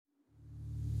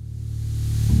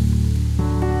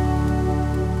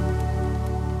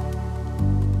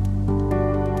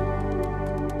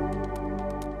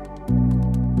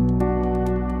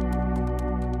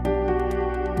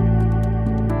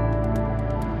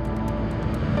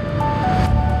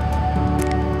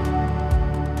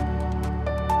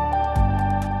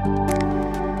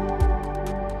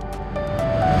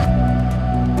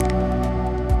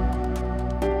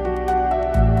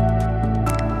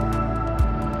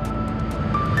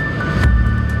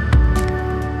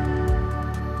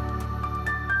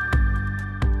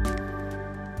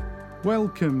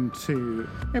Welcome to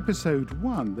episode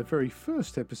 1, the very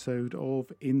first episode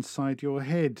of Inside Your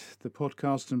Head, the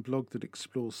podcast and blog that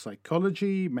explores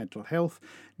psychology, mental health,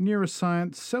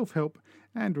 neuroscience, self-help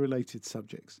and related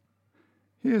subjects.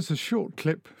 Here's a short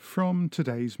clip from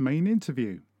today's main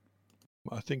interview.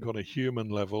 I think on a human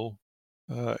level,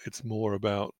 it's more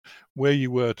about where you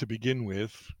were to begin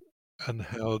with and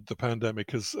how the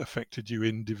pandemic has affected you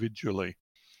individually.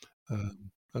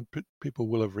 And people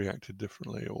will have reacted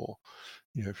differently, or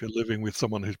if you're living with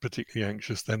someone who's particularly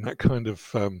anxious, then that kind of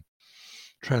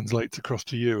translates across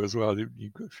to you as well. If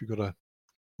you've got to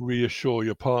reassure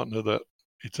your partner that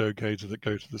it's okay to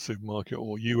go to the supermarket,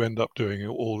 or you end up doing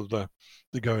all of the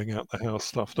going out the house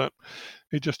stuff, that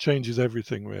it just changes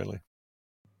everything, really.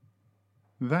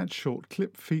 That short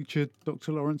clip featured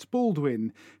Dr. Lawrence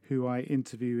Baldwin, who I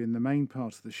interview in the main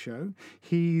part of the show.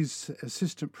 He's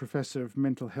Assistant Professor of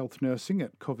Mental Health Nursing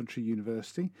at Coventry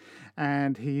University,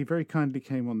 and he very kindly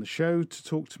came on the show to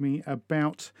talk to me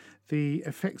about the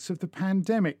effects of the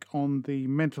pandemic on the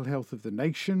mental health of the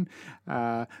nation,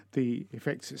 the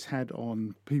effects it's had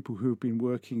on people who have been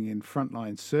working in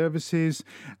frontline services,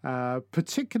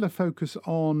 particular focus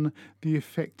on the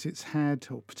effect it's had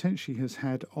or potentially has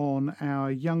had on our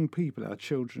young people, our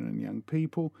children and young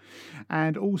people.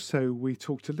 And also we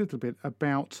talked a little bit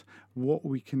about what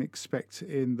we can expect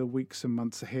in the weeks and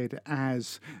months ahead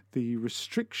as the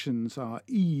restrictions are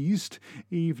eased,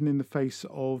 even in the face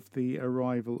of the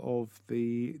arrival of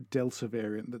the Delta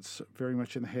variant that's very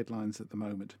much in the headlines at the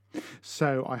moment.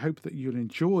 So I hope that you'll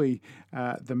enjoy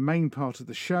the main part of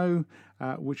the show,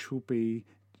 which will be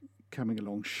coming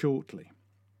along shortly.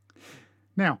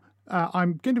 Now,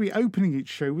 I'm going to be opening each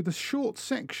show with a short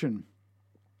section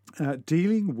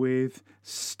dealing with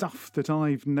stuff that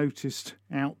I've noticed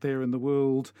out there in the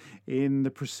world in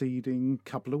the preceding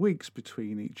couple of weeks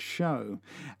between each show.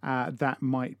 That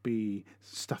might be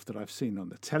stuff that I've seen on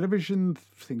the television,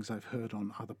 things I've heard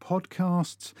on other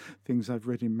podcasts, things I've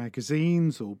read in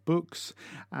magazines or books,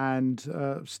 and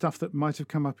stuff that might have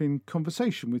come up in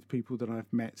conversation with people that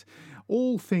I've met.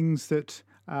 All things that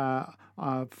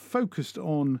are focused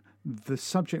on the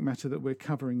subject matter that we're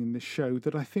covering in this show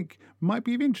that I think might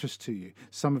be of interest to you.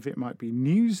 Some of it might be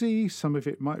newsy, some of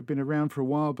it might have been around for a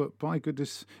while, but by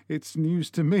goodness, it's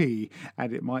news to me,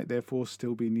 and it might therefore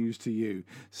still be news to you.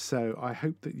 So I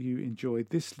hope that you enjoyed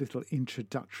this little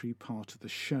introductory part of the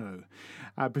show.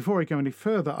 Before I go any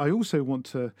further, I also want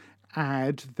to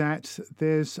add that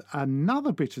there's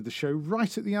another bit of the show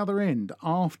right at the other end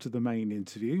after the main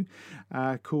interview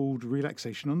called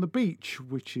Relaxation on the Beach,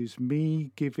 which is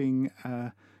me giving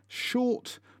a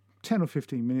short 10 or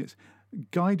 15 minutes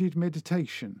guided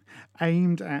meditation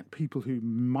aimed at people who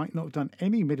might not have done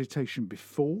any meditation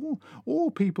before, or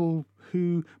people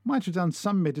who might have done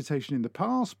some meditation in the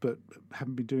past but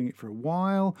haven't been doing it for a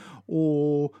while,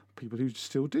 or people who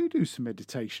still do some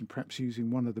meditation, perhaps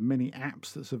using one of the many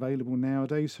apps that's available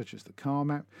nowadays, such as the Calm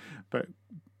app, but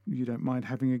you don't mind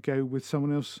having a go with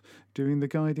someone else doing the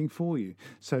guiding for you.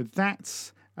 So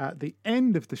that's at the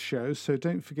end of the show, so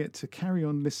don't forget to carry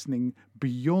on listening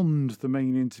beyond the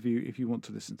main interview if you want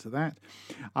to listen to that.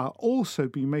 I'll also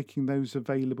be making those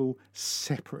available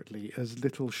separately as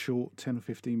little short 10 or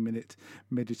 15 minute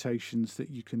meditations that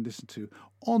you can listen to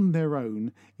on their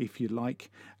own if you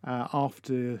like,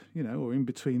 after, or in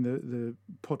between the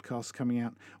podcasts coming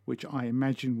out, which I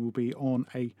imagine will be on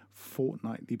a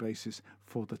fortnightly basis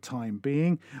for the time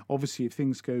being. Obviously, if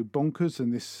things go bonkers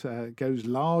and this goes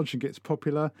large and gets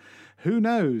popular, who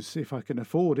knows? If I can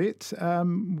afford it,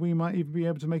 we might even be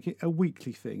able to make it a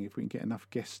weekly thing if we can get enough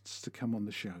guests to come on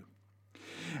the show.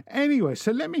 Anyway,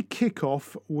 so let me kick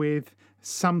off with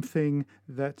something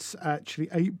that's actually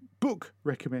a book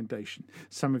recommendation.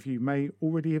 Some of you may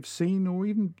already have seen or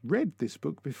even read this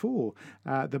book before.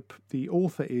 The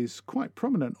author is quite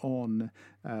prominent on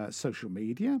social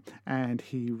media, and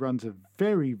he runs a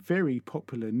very, very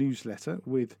popular newsletter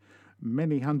with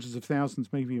many hundreds of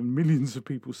thousands, maybe even millions of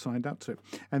people signed up to it.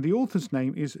 And the author's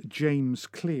name is James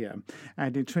Clear.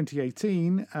 And in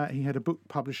 2018, he had a book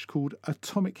published called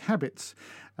Atomic Habits,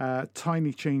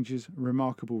 Tiny Changes,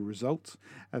 Remarkable Results.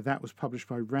 That was published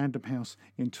by Random House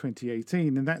in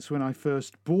 2018. And that's when I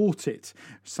first bought it,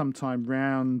 sometime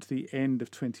round the end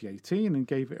of 2018, and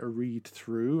gave it a read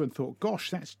through and thought, gosh,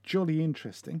 that's jolly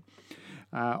interesting.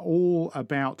 All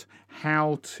about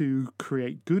how to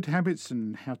create good habits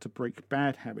and how to break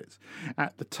bad habits.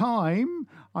 At the time,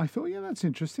 I thought, yeah, that's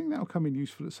interesting. That'll come in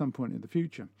useful at some point in the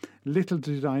future. Little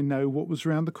did I know what was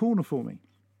around the corner for me.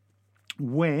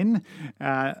 When,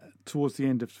 towards the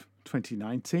end of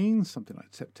 2019, something like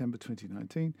September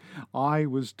 2019, I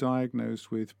was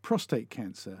diagnosed with prostate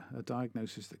cancer, a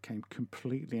diagnosis that came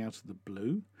completely out of the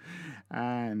blue.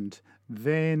 And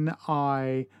then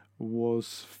I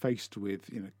was faced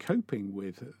with, coping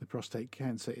with the prostate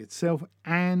cancer itself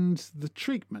and the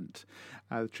treatment.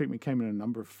 The treatment came in a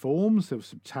number of forms. There were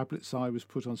some tablets I was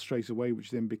put on straight away, which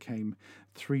then became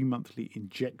 3 monthly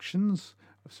injections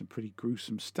of some pretty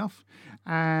gruesome stuff.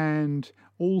 And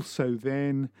also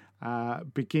then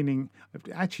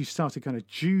actually started kind of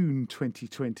June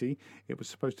 2020. It was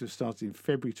supposed to have started in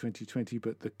February 2020,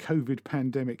 but the COVID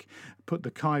pandemic put the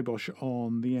kibosh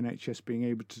on the NHS being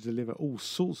able to deliver all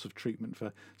sorts of treatment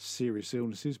for serious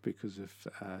illnesses because of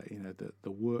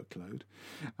the workload.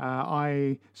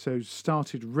 I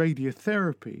started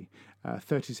radiotherapy.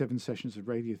 37 sessions of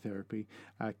radiotherapy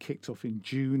kicked off in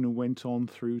June and went on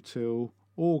through till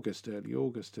early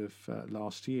August of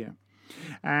last year.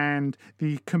 And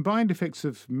the combined effects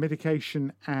of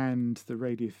medication and the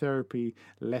radiotherapy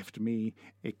left me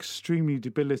extremely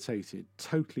debilitated,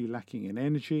 totally lacking in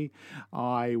energy.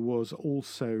 I was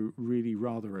also really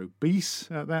rather obese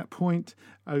at that point,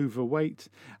 overweight.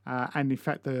 And in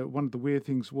fact, one of the weird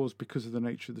things was, because of the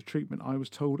nature of the treatment, I was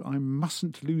told I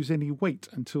mustn't lose any weight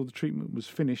until the treatment was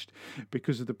finished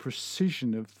because of the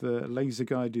precision of the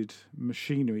laser-guided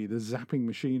machinery, the zapping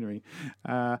machinery.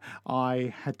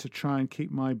 I had to try and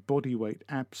keep my body weight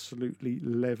absolutely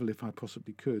level if I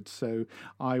possibly could. So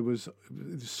I was,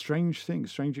 strange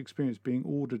experience, being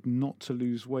ordered not to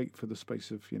lose weight for the space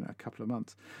of a couple of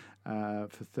months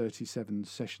for 37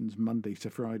 sessions Monday to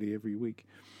Friday every week.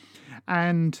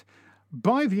 And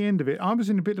by the end of it, I was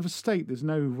in a bit of a state. There's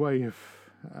no way of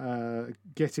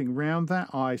getting around that.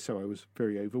 So I was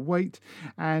very overweight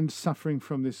and suffering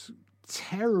from this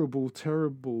terrible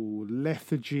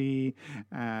lethargy,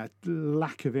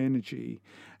 lack of energy.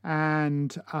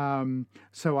 And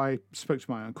so I spoke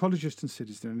to my oncologist and said,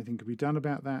 is there anything could be done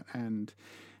about that? And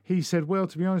he said, well,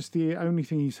 to be honest, the only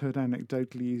thing he's heard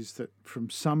anecdotally is that from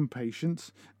some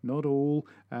patients, not all,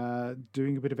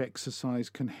 doing a bit of exercise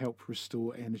can help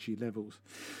restore energy levels.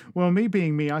 Well, me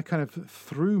being me, I kind of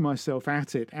threw myself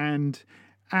at it. And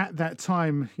at that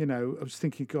time, I was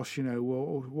thinking, gosh,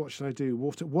 well, what should I do?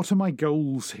 What are my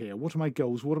goals here? What are my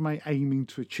goals? What am I aiming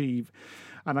to achieve?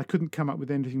 And I couldn't come up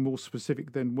with anything more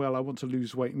specific than, well, I want to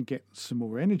lose weight and get some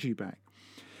more energy back.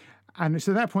 And it's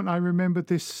at that point I remembered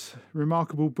this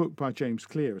remarkable book by James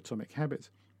Clear, Atomic Habits.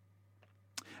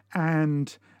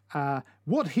 And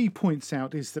what he points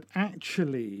out is that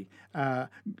actually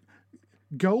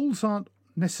goals aren't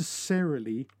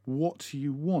necessarily what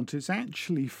you want. It's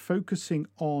actually focusing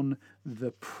on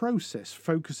the process,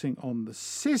 focusing on the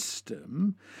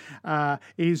system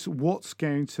is what's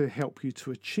going to help you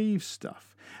to achieve stuff.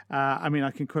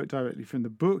 I can quote directly from the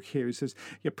book here. It says,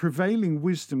 prevailing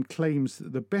wisdom claims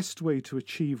that the best way to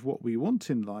achieve what we want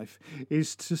in life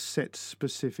is to set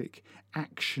specific,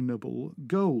 actionable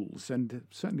goals. And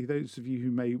certainly those of you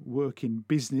who may work in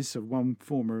business of one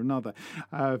form or another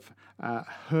have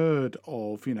heard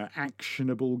of,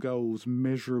 actionable goals,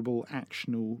 measurable,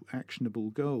 actionable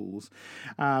goals.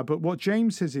 But what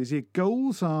James says is,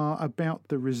 goals are about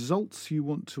the results you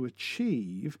want to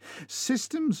achieve.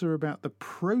 Systems are about the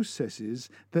processes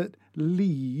that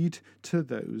lead to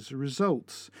those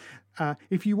results.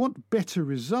 If you want better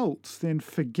results, then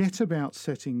forget about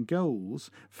setting goals.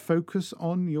 Focus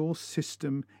on your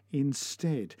system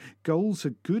instead. Goals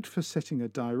are good for setting a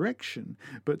direction,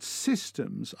 but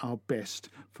systems are best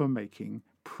for making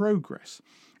progress.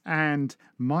 And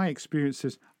my experience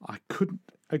is I couldn't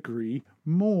agree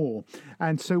more.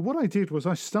 And so what I did was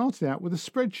I started out with a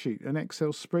spreadsheet, an Excel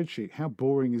spreadsheet. How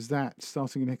boring is that,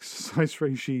 starting an exercise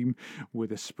regime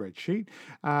with a spreadsheet?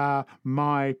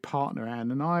 My partner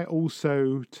Anne and I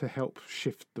also, to help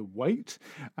shift the weight,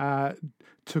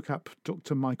 took up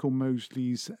Dr. Michael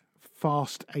Mosley's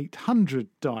Fast 800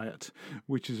 diet,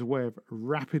 which is a way of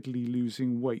rapidly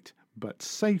losing weight but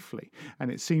safely.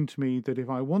 And it seemed to me that if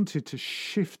I wanted to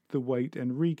shift the weight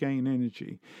and regain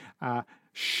energy,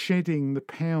 shedding the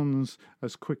pounds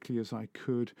as quickly as I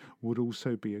could would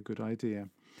also be a good idea.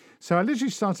 So I literally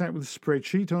started out with a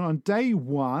spreadsheet. On day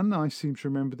one, I seem to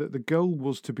remember that the goal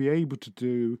was to be able to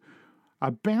do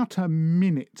about a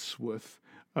minute's worth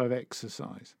of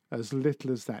exercise, as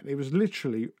little as that. It was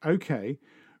literally, okay,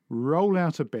 roll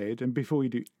out of bed, and before you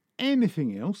do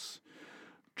anything else,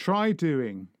 try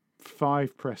doing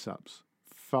 5 press-ups,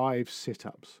 5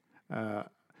 sit-ups,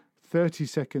 30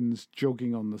 seconds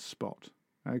jogging on the spot.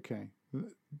 Okay,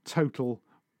 total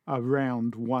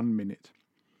around 1 minute.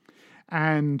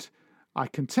 And I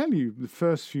can tell you the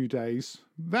first few days,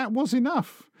 that was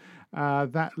enough.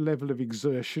 that level of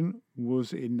exertion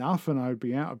was enough, and I would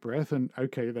be out of breath, and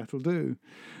okay, that'll do.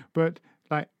 But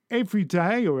like every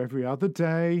day or every other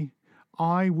day,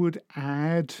 I would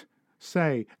add,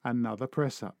 say, another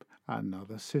press up,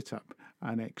 another sit up,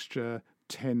 an extra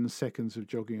 10 seconds of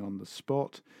jogging on the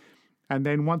spot. And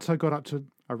then once I got up to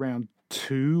around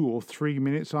 2 or 3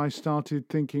 minutes, I started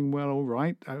thinking, well, all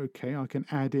right, okay, I can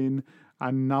add in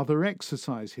another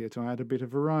exercise here to add a bit of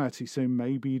variety. So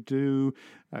maybe do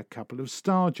a couple of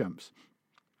star jumps,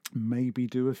 maybe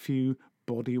do a few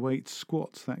body weight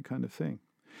squats, that kind of thing.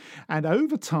 And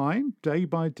over time, day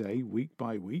by day, week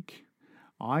by week,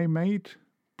 I made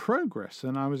progress.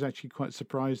 And I was actually quite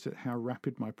surprised at how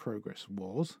rapid my progress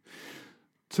was.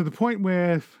 To the point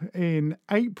where in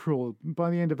April, by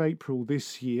the end of April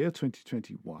this year,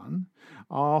 2021,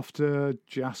 after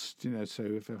just, so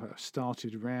if I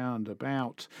started around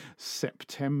about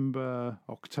September,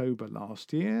 October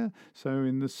last year, so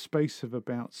in the space of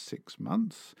about 6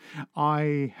 months,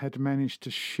 I had managed to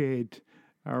shed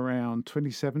around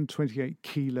 27, 28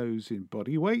 kilos in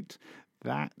body weight.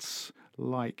 That's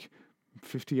like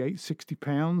 58, 60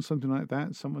 pounds, something like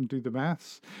that. Someone do the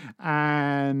maths.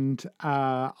 And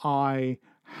I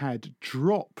had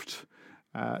dropped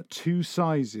 2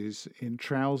 sizes in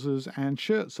trousers and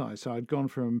shirt size. So I'd gone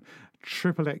from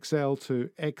triple XL to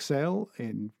XL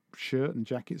in shirt and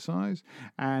jacket size,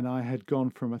 and I had gone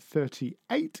from a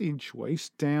 38-inch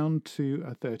waist down to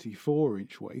a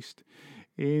 34-inch waist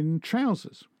in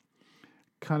trousers.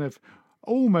 Kind of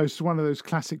almost one of those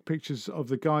classic pictures of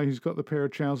the guy who's got the pair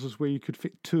of trousers where you could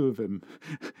fit 2 of them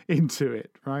into it,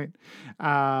 right?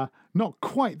 Not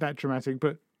quite that dramatic,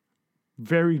 but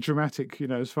very dramatic,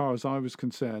 as far as I was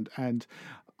concerned. And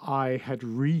I had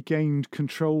regained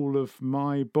control of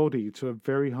my body to a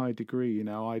very high degree.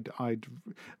 I'd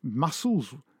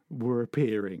muscles were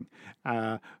appearing,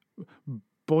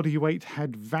 body weight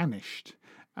had vanished.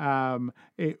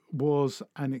 It was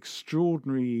an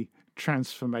extraordinary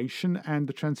transformation, and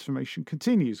the transformation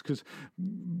continues, because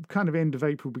kind of end of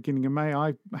April, beginning of May,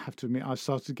 I have to admit I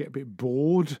started to get a bit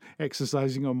bored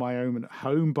exercising on my own at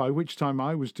home, by which time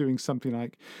I was doing something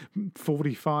like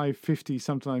 45, 50,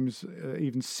 sometimes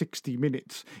even 60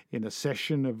 minutes in a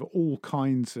session of all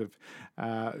kinds of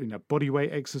body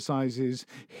weight exercises,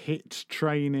 HIIT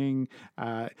training,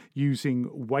 using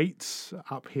weights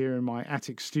up here in my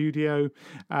attic studio.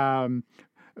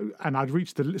 And I'd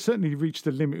certainly reached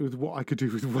the limit with what I could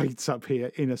do with weights up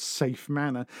here in a safe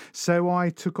manner. So I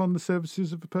took on the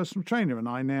services of a personal trainer, and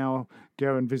I now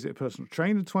go and visit a personal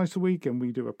trainer twice a week, and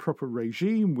we do a proper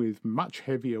regime with much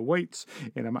heavier weights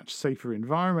in a much safer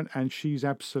environment. And she's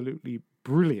absolutely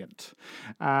brilliant,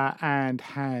 and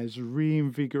has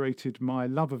reinvigorated my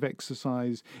love of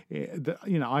exercise.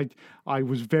 I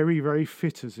was very, very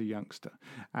fit as a youngster,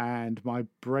 and my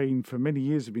brain for many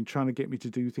years had been trying to get me to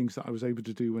do things that I was able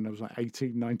to do when I was like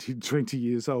 18, 19, 20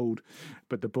 years old,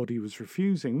 but the body was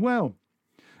refusing. Well,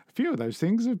 a few of those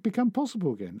things have become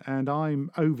possible again, and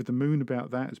I'm over the moon about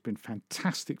that. It's been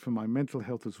fantastic for my mental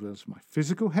health as well as my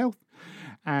physical health,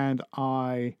 and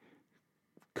I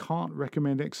can't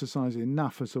recommend exercise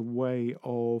enough as a way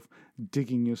of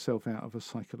digging yourself out of a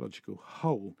psychological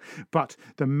hole. But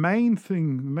the main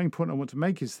point I want to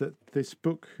make is that this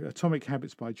book, Atomic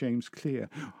Habits by James Clear,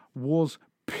 was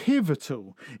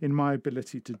pivotal in my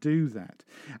ability to do that.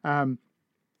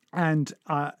 And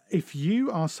if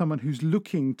you are someone who's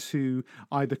looking to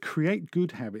either create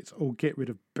good habits or get rid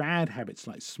of bad habits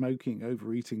like smoking,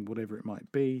 overeating, whatever it might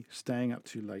be, staying up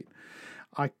too late,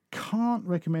 I can't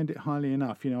recommend it highly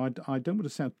enough. I don't want to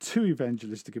sound too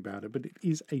evangelistic about it, but it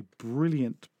is a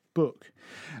brilliant book.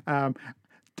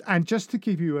 And just to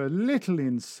give you a little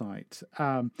insight,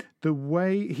 the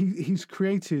way he's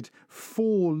created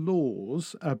 4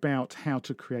 laws about how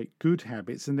to create good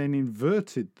habits, and then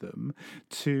inverted them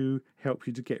to help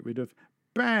you to get rid of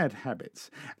bad habits.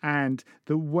 And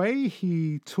the way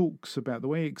he talks about, the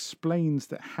way he explains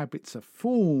that habits are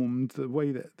formed, the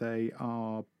way that they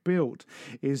are built,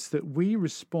 is that we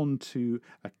respond to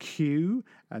a cue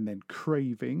and then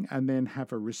craving, and then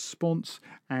have a response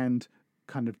and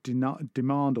kind of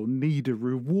demand or need a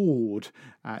reward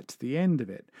at the end of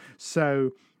it.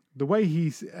 So the way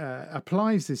he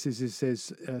applies this is, he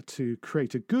says, to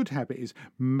create a good habit is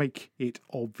make it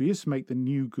obvious, make the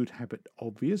new good habit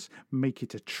obvious, make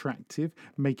it attractive,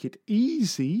 make it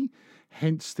easy,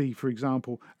 hence for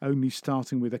example, only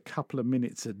starting with a couple of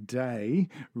minutes a day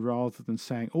rather than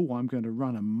saying, oh, I'm going to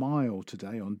run a mile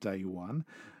today on day one.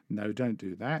 No, don't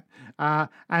do that.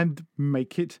 And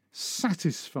make it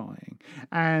satisfying.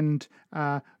 And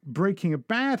breaking a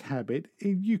bad habit,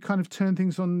 you kind of turn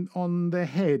things on their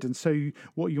head. And so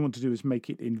what you want to do is make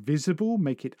it invisible,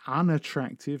 make it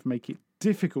unattractive, make it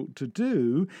difficult to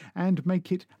do, and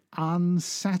make it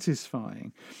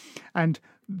unsatisfying. And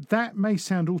that may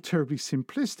sound all terribly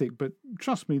simplistic, but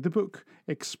trust me, the book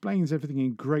explains everything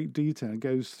in great detail and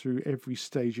goes through every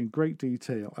stage in great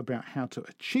detail about how to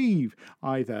achieve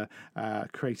either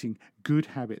creating good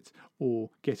habits or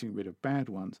getting rid of bad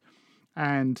ones.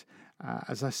 And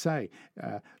as I say,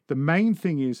 the main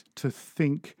thing is to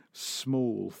think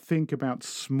small. Think about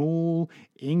small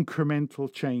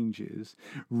incremental changes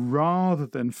rather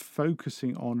than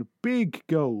focusing on big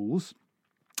goals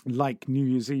like New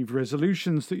Year's Eve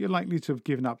resolutions that you're likely to have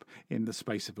given up in the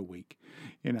space of a week.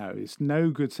 You know, it's no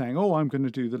good saying, oh, I'm going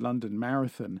to do the London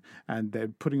Marathon, and they're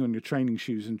putting on your training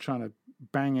shoes and trying to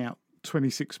bang out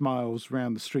 26 miles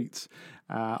around the streets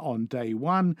on day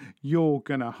one. You're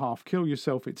going to half kill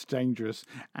yourself. It's dangerous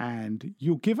and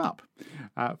you'll give up.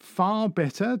 Far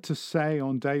better to say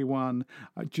on day one,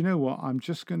 do you know what? I'm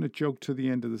just going to jog to the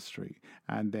end of the street.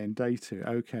 And then day two,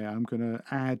 okay, I'm going to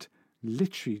add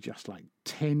literally just like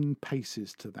 10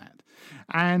 paces to that.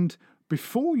 And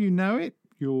before you know it,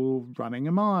 you're running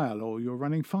a mile or you're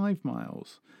running 5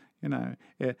 miles. You know,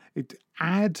 it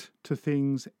add to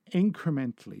things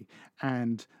incrementally,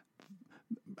 and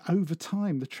over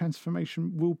time the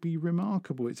transformation will be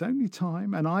remarkable. It's only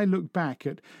time. And I look back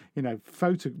at, you know,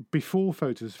 before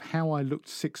photos of how I looked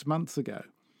 6 months ago.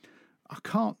 I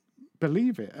can't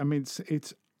believe it. I mean,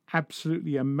 it's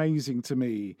absolutely amazing to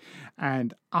me,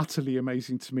 and utterly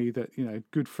amazing to me that, you know,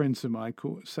 good friends of mine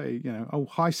say, you know, oh,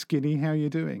 hi skinny, how are you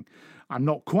doing? I'm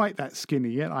not quite that skinny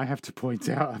yet, I have to point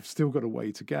out. I've still got a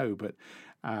way to go, but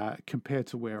compared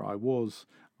to where I was,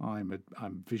 I'm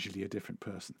visually a different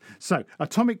person. So,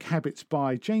 Atomic Habits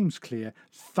by James Clear,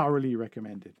 thoroughly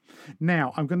recommended.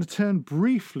 Now, I'm going to turn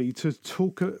briefly to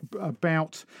talk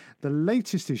about the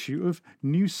latest issue of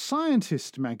New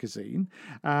Scientist magazine.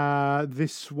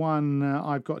 This one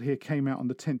I've got here came out on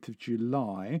the 10th of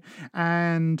July.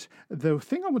 And the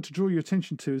thing I want to draw your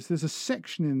attention to is there's a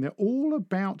section in there all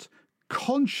about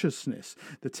consciousness,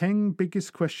 the 10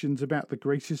 biggest questions about the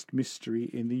greatest mystery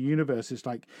in the universe. It's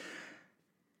like,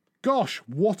 gosh,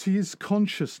 what is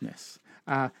consciousness?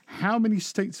 How many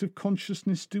states of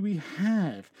consciousness do we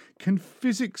have? Can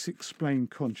physics explain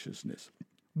consciousness?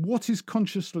 What is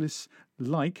consciousness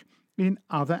like in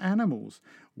other animals?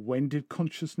 When did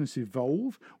consciousness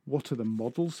evolve? What are the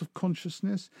models of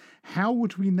consciousness? How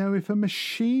would we know if a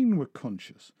machine were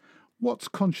conscious? What's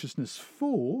consciousness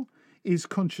for? Is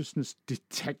consciousness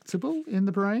detectable in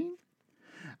the brain?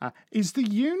 Is the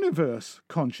universe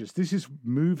conscious? This is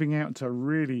moving out to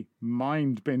really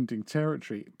mind-bending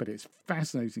territory, but it's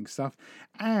fascinating stuff.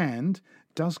 And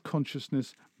does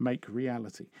consciousness make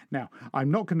reality? Now, I'm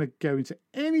not going to go into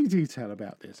any detail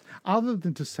about this, other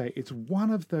than to say it's one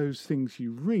of those things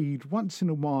you read once in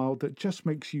a while that just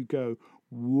makes you go,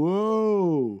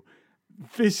 whoa,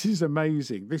 this is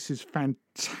amazing. This is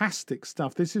fantastic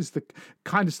stuff. This is the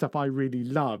kind of stuff I really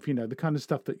love. You know, the kind of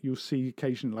stuff that you'll see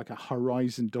occasionally, like a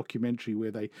Horizon documentary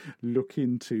where they look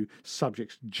into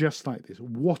subjects just like this.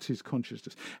 What is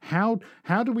consciousness? How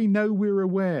do we know we're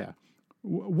aware?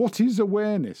 What is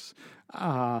awareness?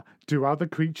 Do other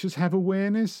creatures have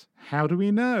awareness? How do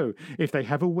we know? If they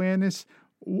have awareness,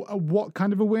 what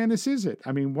kind of awareness is it?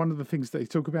 I mean, one of the things they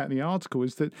talk about in the article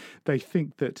is that they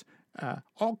think that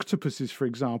octopuses, for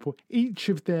example, each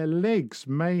of their legs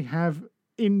may have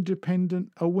independent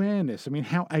awareness. I mean,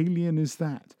 how alien is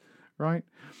that, right?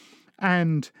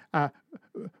 And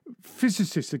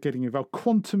physicists are getting involved.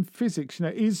 Quantum physics, you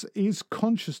know, is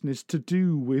consciousness to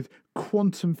do with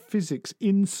quantum physics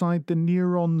inside the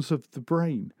neurons of the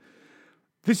brain?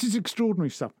 This is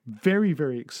extraordinary stuff. Very,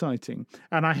 very exciting.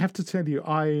 And I have to tell you,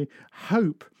 I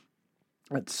hope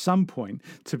at some point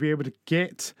to be able to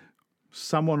get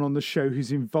someone on the show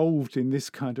who's involved in this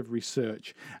kind of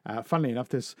research. Funnily enough,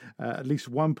 there's at least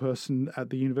one person at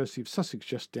the University of Sussex,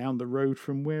 just down the road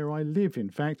from where I live, in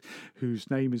fact, whose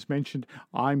name is mentioned.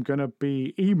 I'm going to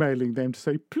be emailing them to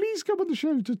say, please come on the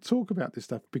show to talk about this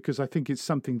stuff, because I think it's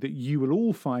something that you will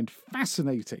all find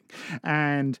fascinating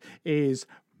and is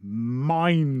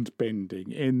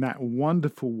mind-bending in that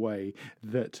wonderful way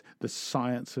that the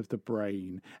science of the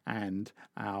brain and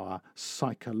our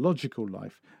psychological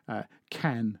life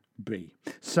can be.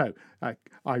 So,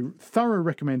 thorough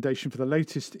recommendation for the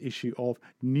latest issue of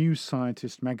New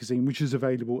Scientist magazine, which is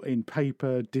available in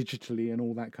paper, digitally, and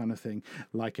all that kind of thing,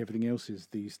 like everything else is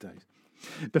these days.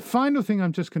 The final thing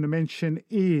I'm just going to mention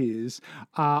is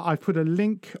I put a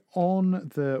link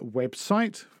on the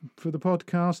website for the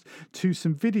podcast to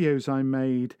some videos I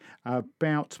made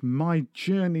about my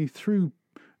journey through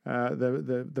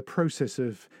the process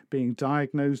of being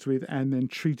diagnosed with and then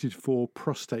treated for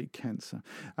prostate cancer.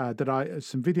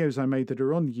 Some videos I made that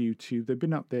are on YouTube. They've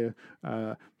been up there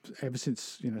ever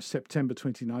since September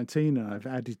 2019, and I've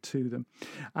added to them.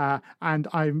 And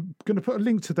I'm going to put a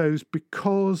link to those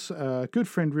because a good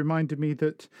friend reminded me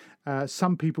that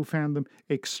some people found them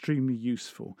extremely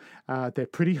useful. They're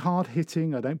pretty hard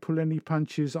hitting. I don't pull any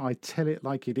punches. I tell it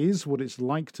like it is, what it's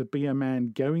like to be a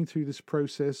man going through this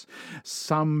process.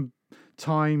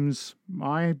 Sometimes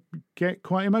I get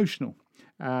quite emotional.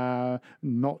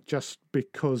 Not just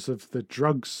because of the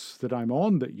drugs that I'm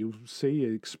on that you'll see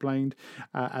explained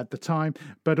at the time,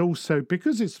 but also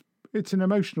because it's an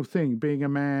emotional thing, being a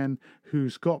man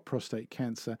who's got prostate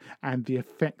cancer and the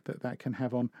effect that can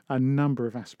have on a number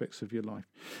of aspects of your life.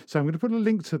 So I'm going to put a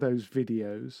link to those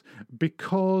videos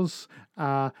because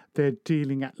they're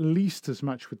dealing at least as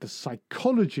much with the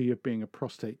psychology of being a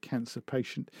prostate cancer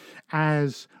patient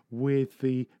as with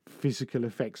the physical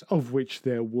effects, of which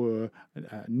there were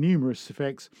numerous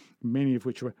effects, many of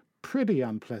which were pretty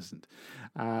unpleasant.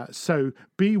 So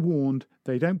be warned,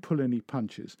 they don't pull any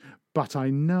punches. But I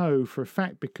know for a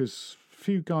fact, because a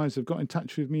few guys have got in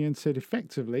touch with me and said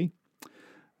effectively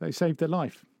they saved their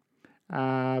life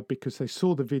because they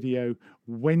saw the video,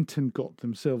 went and got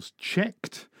themselves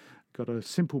checked, got a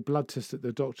simple blood test that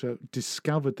the doctor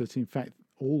discovered that in fact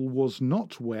all was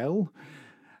not well.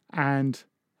 And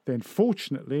then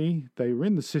fortunately they were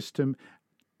in the system,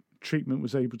 treatment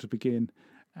was able to begin,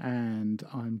 and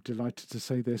I'm delighted to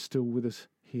say they're still with us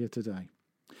here today.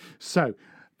 So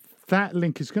that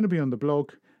link is going to be on the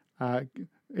blog.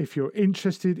 If you're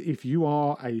interested, if you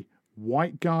are a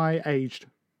white guy aged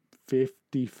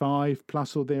 55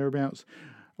 plus or thereabouts,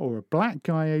 or a black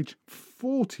guy aged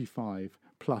 45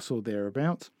 plus or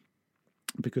thereabouts,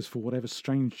 because for whatever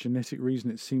strange genetic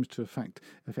reason it seems to affect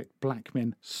black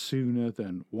men sooner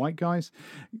than white guys,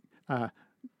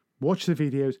 watch the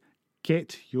videos,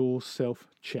 get yourself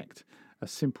checked. A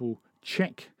simple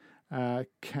check, a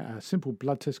simple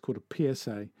blood test called a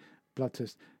PSA blood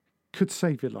test could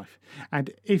save your life.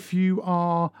 And if you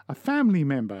are a family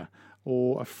member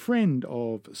or a friend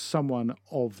of someone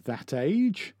of that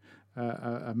age,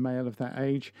 a male of that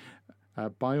age,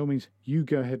 by all means, you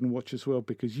go ahead and watch as well,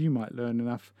 because you might learn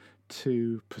enough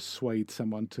to persuade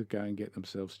someone to go and get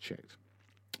themselves checked.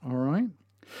 All right.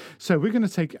 So we're going to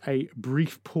take a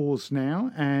brief pause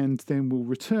now, and then we'll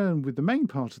return with the main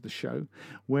part of the show,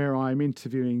 where I'm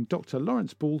interviewing Dr.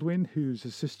 Lawrence Baldwin, who's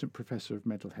Assistant Professor of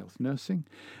Mental Health Nursing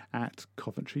at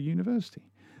Coventry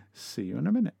University. See you in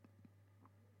a minute.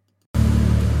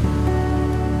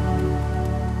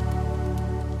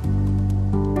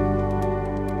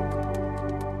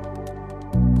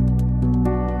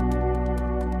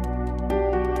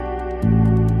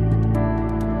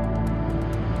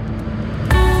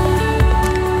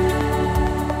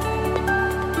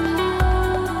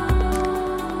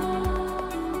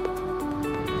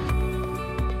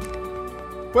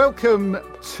 Welcome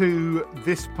to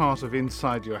this part of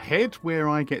Inside Your Head, where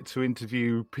I get to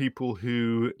interview people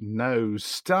who know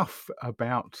stuff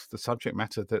about the subject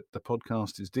matter that the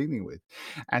podcast is dealing with.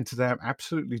 And today I'm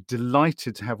absolutely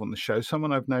delighted to have on the show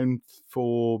someone I've known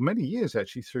for many years,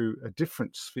 actually, through a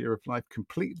different sphere of life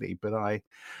completely. But I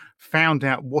found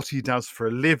out what he does for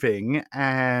a living,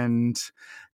 and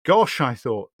gosh, I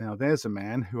thought, now there's a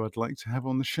man who I'd like to have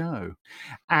on the show.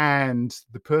 And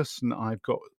the person I've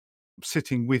got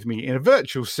sitting with me in a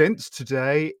virtual sense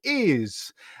today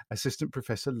is Assistant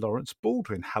Professor Lawrence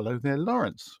Baldwin. Hello there,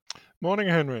 Lawrence. Morning,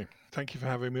 Henry. Thank you for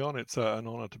having me on. It's an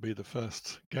honour to be the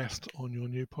first guest on your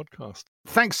new podcast.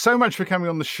 Thanks so much for coming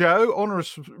on the show.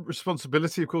 Honourous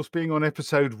responsibility, of course, being on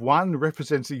episode 1,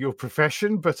 representing your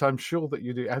profession, but I'm sure that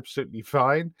you do absolutely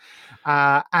fine.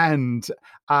 And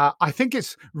I think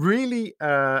it's really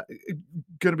going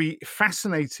to be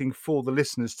fascinating for the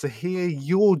listeners to hear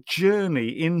your journey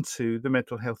into the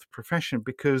mental health profession,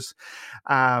 because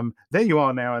there you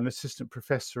are now, an assistant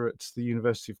professor at the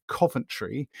University of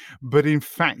Coventry, but in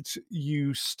fact,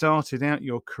 you started out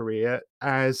your career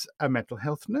as a mental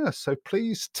health nurse. So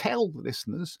please tell the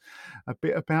listeners a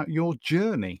bit about your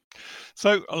journey.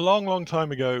 So a long, long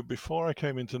time ago, before I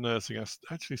came into nursing, I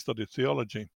actually studied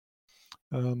theology.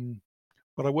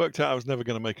 But I worked out I was never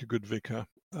going to make a good vicar.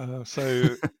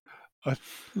 So I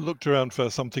looked around for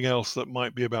something else that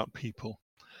might be about people.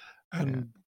 Yeah.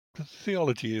 And the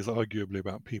theology is arguably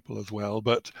about people as well,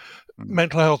 but Mm,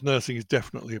 mental health nursing is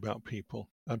definitely about people,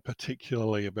 and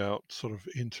particularly about sort of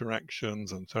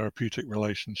interactions and therapeutic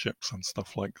relationships and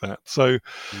stuff like that. So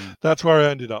mm, that's where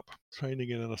I ended up, training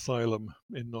in an asylum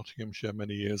in Nottinghamshire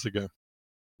many years ago.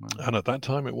 wow. And at that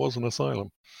time, it was an asylum.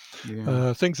 Yeah.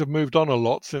 Things have moved on a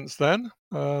lot since then.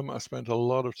 I spent a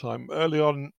lot of time early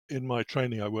on in my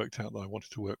training. I worked out that I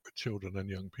wanted to work with children and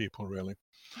young people, really.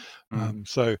 Mm,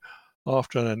 So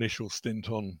after an initial stint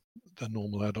on the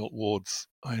normal adult wards,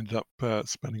 I ended up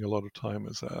spending a lot of time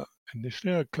as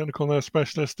initially a clinical nurse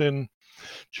specialist in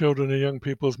children and young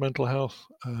people's mental health,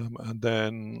 and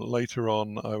then later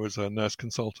on I was a nurse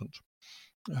consultant,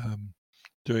 um,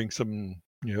 doing some,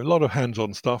 a lot of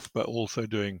hands-on stuff, but also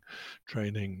doing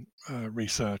training,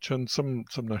 research, and some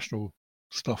national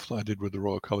stuff that I did with the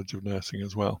Royal College of Nursing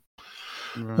as well.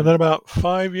 And right. then about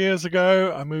 5 years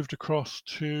ago, I moved across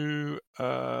to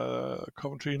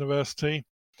Coventry University.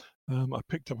 I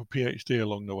picked up a PhD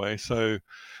along the way, so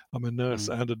I'm a nurse Mm.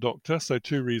 and a doctor. So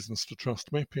two reasons to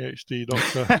trust me: PhD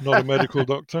doctor, not a medical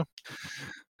doctor.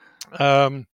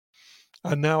 Um,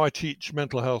 and now I teach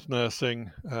mental health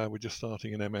nursing. We're just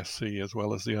starting an MSc as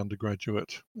well as the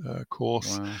undergraduate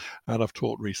course, Wow. and I've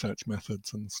taught research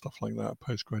methods and stuff like that at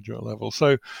postgraduate level.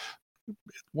 So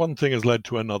one thing has led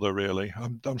to another, really.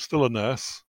 I'm still a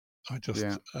nurse. I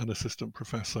Yeah. just an assistant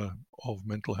professor of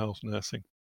mental health nursing.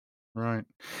 Right.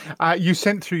 You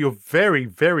sent through your very,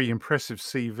 very impressive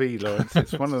CV, Lawrence.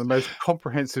 It's one of the most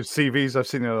comprehensive CVs I've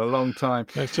seen in a long time.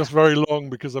 It's just very long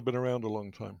because I've been around a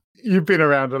long time. You've been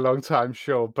around a long time,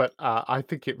 sure, but I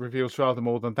think it reveals rather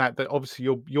more than that. That obviously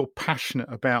you're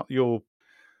passionate about your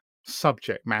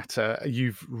subject matter.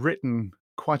 You've written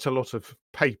quite a lot of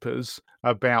papers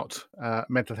about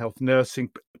mental health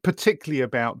nursing, particularly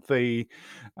about the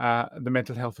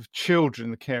mental health of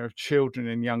children, the care of children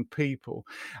and young people.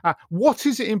 What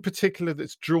is it in particular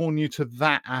that's drawn you to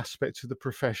that aspect of the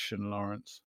profession,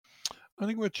 Lawrence? I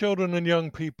think with children and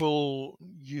young people,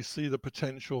 you see the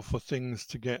potential for things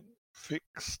to get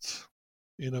fixed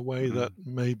in a way that Mm,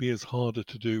 maybe is harder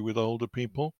to do with older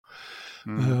people.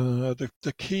 mm,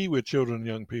 The key with children and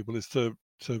young people is to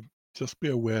just be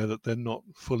aware that they're not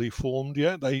fully formed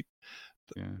yet.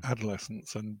 yeah.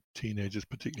 Adolescents and teenagers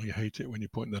particularly hate it when you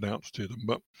point that out to them,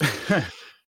 but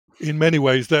in many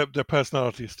ways their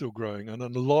personality is still growing, and a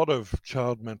lot of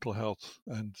child mental health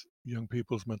and young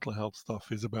people's mental health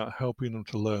stuff is about helping them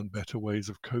to learn better ways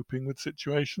of coping with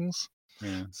situations.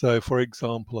 Yeah. So for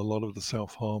example, a lot of the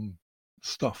self-harm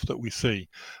stuff that we see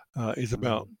is Mm,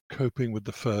 about coping with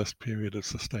the first period of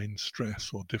sustained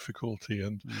stress or difficulty,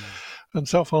 mm, and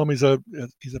self-harm is a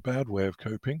bad way of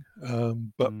coping,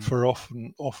 but mm, for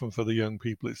often for the young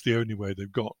people it's the only way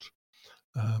they've got.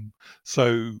 um,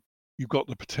 so you've got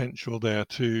the potential there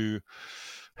to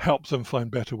help them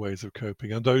find better ways of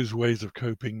coping, and those ways of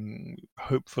coping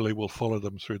hopefully will follow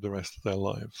them through the rest of their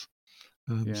lives.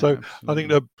 yeah, So I think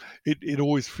absolutely. that it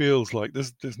always feels like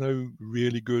there's no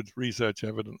really good research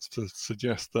evidence to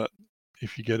suggest that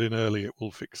if you get in early it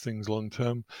will fix things long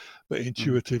term, but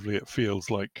Mm. intuitively it feels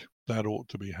like that ought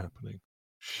to be happening.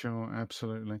 Sure,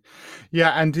 absolutely.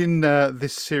 Yeah, and in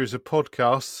this series of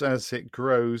podcasts, as it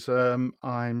grows,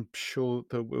 I'm sure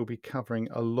that we'll be covering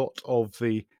a lot of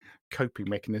the coping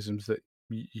mechanisms that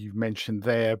you mentioned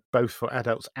there, both for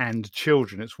adults and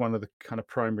children. It's one of the kind of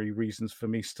primary reasons for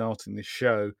me starting this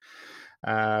show,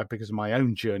 because of my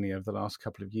own journey over the last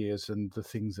couple of years and the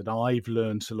things that I've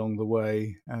learned along the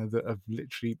way that have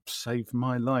literally saved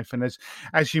my life. And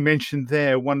as you mentioned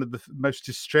there, one of the most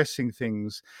distressing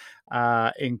things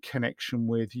in connection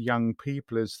with young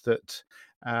people is that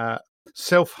uh,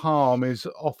 self harm is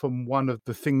often one of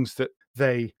the things that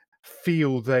they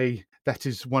feel they that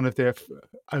is one of their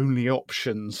only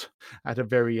options at a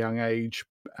very young age,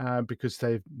 because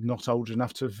they're not old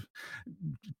enough to have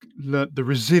learnt the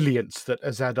resilience that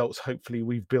as adults hopefully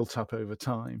we've built up over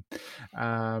time.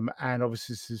 And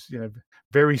obviously this is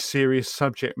very serious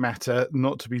subject matter,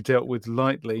 not to be dealt with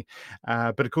lightly.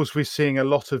 But of course we're seeing a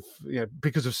lot of,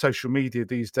 because of social media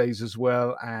these days as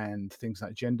well, and things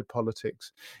like gender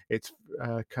politics, it's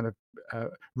kind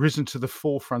of risen to the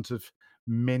forefront of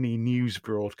many news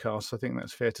broadcasts. I think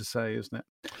that's fair to say, isn't it?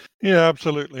 Yeah,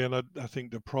 absolutely. And I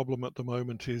think the problem at the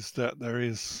moment is that there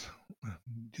is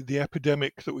the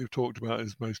epidemic that we've talked about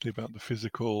is mostly about the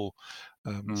physical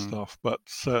Mm, stuff, but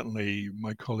certainly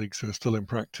my colleagues who are still in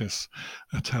practice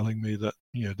are telling me that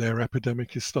their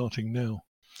epidemic is starting now.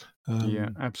 Yeah,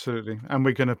 Um, absolutely. And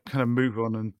we're going to kind of move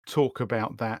on and talk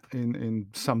about that in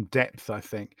some depth, I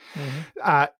think.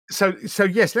 mhm. So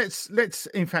yes, let's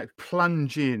in fact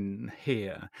plunge in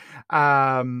here.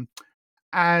 Um,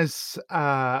 as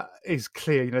is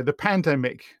clear, the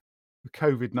pandemic, the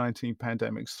COVID-19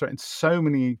 pandemic, has threatened so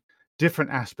many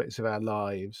different aspects of our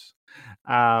lives,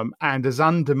 and has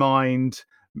undermined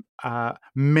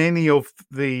many of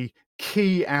the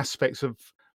key aspects of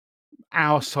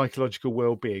our psychological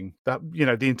well-being, that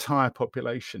the entire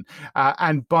population.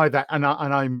 And by that,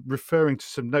 I'm referring to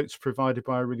some notes provided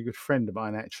by a really good friend of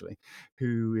mine, actually,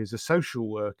 who is a social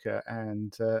worker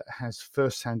and has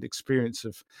first-hand experience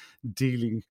of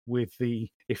dealing with the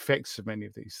effects of many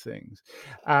of these things.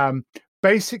 um,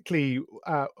 Basically,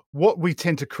 what we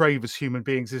tend to crave as human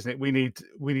beings, isn't it? We need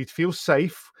to feel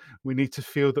safe. We need to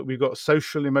feel that we've got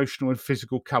social, emotional, and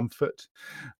physical comfort.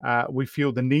 We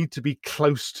feel the need to be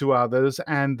close to others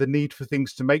and the need for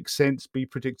things to make sense, be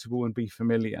predictable, and be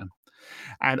familiar.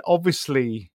 And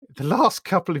obviously, the last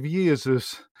couple of years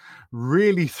has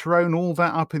really thrown all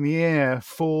that up in the air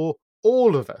for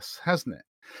all of us, hasn't it?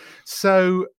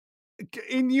 So,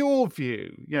 in your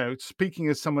view, speaking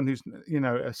as someone who's,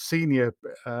 a senior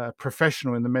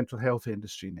professional in the mental health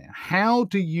industry now, how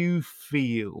do you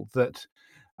feel that?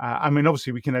 I mean,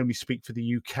 obviously, we can only speak for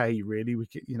the UK, really.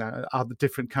 Other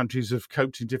different countries have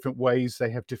coped in different ways. They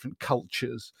have different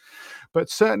cultures, but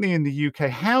certainly in the UK,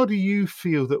 how do you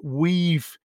feel that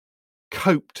we've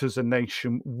coped as a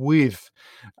nation with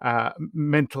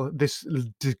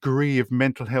degree of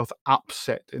mental health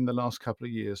upset in the last couple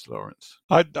of years, Lawrence?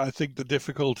 I think the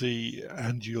difficulty,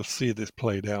 and you'll see this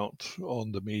played out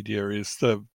on the media, is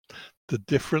the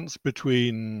difference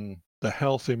between the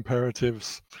health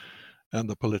imperatives and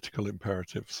the political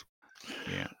imperatives.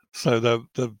 Yeah. So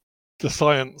the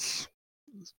science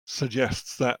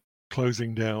suggests that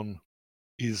closing down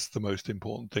is the most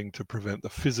important thing to prevent the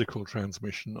physical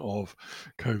transmission of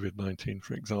COVID-19,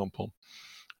 for example.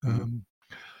 Mm, Um,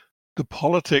 the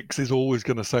politics is always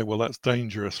going to say, well, that's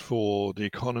dangerous for the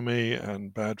economy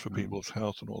and bad for mm, people's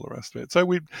health and all the rest of it. So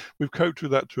we've coped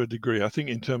with that to a degree. I think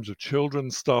in terms of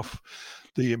children's stuff,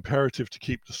 the imperative to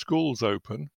keep the schools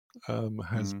open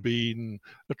has mm, been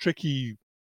a tricky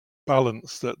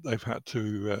balance that they've had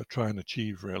to try and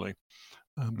achieve, really.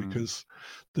 mm, Because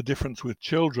the difference with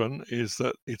children is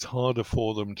that it's harder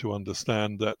for them to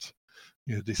understand that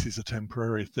this is a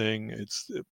temporary thing. It's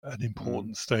an mm,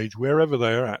 important stage wherever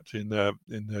they are at in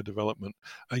their development.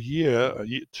 A year,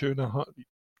 1.5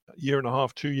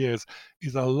 years, 2 years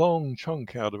is a long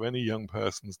chunk out of any young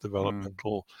person's mm,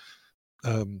 developmental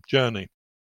journey.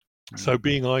 So mm,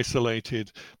 being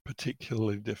isolated,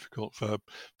 particularly difficult for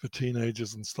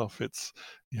teenagers and stuff. It's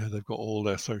they've got all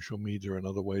their social media and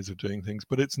other ways of doing things,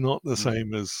 but it's not the mm,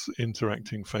 same as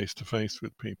interacting face to face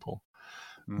with people.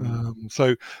 mm,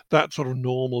 So that sort of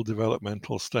normal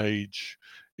developmental stage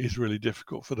is really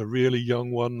difficult for the really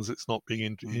young ones. It's not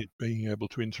mm, being able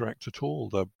to interact at all.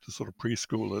 The sort of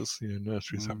preschoolers,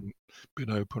 nurseries mm, haven't been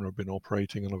open or been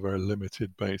operating on a very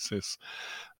limited basis.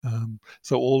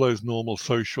 So all those normal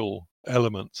social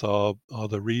elements are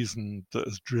the reason that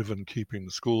has driven keeping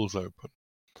the schools open.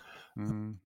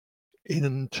 mm.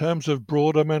 In terms of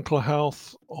broader mental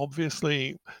health,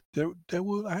 obviously, there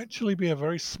will actually be a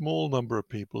very small number of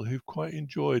people who've quite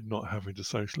enjoyed not having to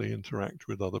socially interact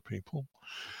with other people.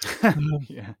 Um,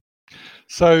 Yeah.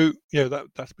 so,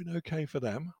 that's been okay for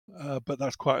them, but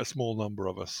that's quite a small number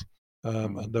of us.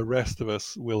 And Mm, the rest of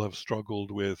us will have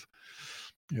struggled with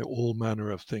all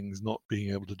manner of things, not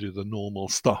being able to do the normal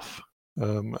stuff.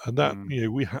 And that,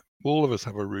 mm, all of us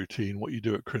have a routine. What you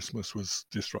do at Christmas was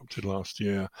disrupted last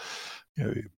year. You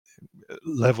know, mm,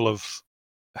 level of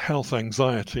health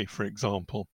anxiety, for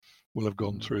example, will have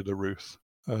gone mm, through the roof.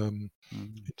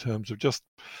 mm, In terms of just,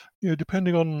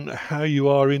 depending on how you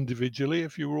are individually,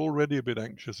 if you were already a bit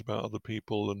anxious about other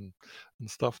people and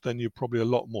stuff, then you're probably a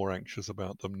lot more anxious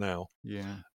about them now.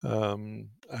 yeah.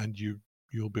 And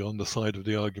you'll be on the side of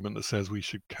the argument that says we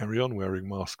should carry on wearing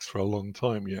masks for a long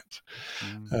time yet,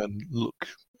 Mm, and look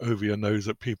over your nose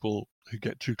at people who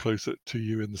get too close to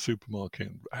you in the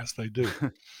supermarket, as they do.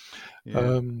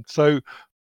 yeah. So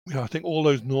I think all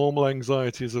those normal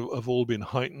anxieties have all been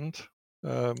heightened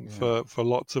Yeah. for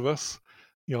lots of us.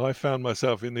 I found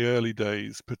myself in the early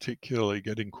days, particularly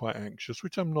getting quite anxious,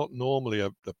 which I'm not normally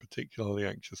a particularly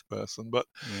anxious person, but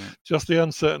Yeah. just the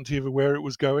uncertainty of where it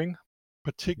was going, Yeah.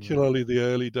 particularly the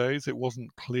early days. It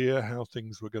wasn't clear how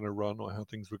things were going to run or how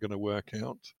things were going to work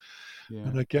out. Yeah.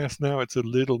 And I guess now it's a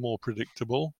little more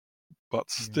predictable,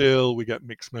 but Yeah. still we get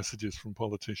mixed messages from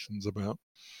politicians about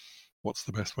what's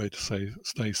the best way to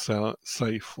stay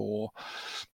safe, or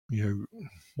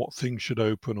what things should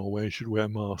open or where you should wear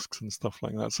masks and stuff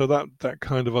like that. So that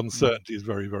kind of Mm. uncertainty is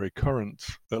very, very current,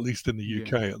 at least in the Yeah.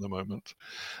 UK at the moment.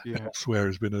 Yeah. Elsewhere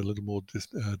has been a little more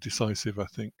decisive, I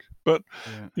think. But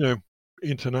Yeah. you know,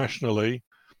 internationally,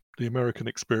 the American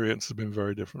experience has been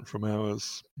very different from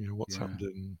ours. What's Yeah. happened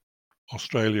in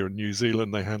Australia and New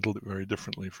Zealand, they handled it very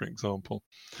differently, for example.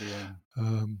 Yeah.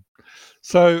 Um,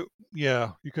 so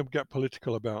yeah, you can get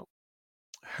political about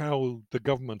how the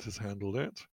government has handled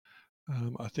it.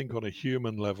 I think on a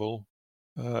human level,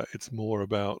 it's more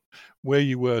about where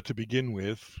you were to begin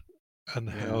with and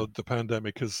Yeah. how the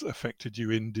pandemic has affected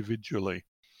you individually.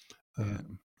 Yeah.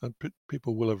 And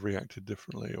people will have reacted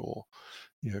differently, or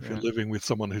if you're Yeah. living with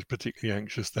someone who's particularly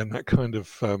anxious, then that kind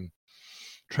of Yeah.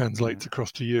 translates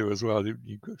across to you as well. If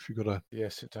you've got to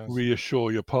Yes, it does.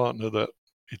 reassure your partner that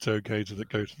it's okay to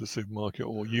go to the supermarket,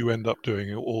 or you end up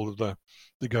doing all of the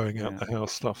going out Yeah. the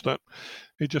house stuff, that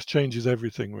it just changes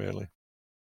everything, really.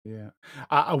 Yeah.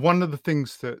 One of the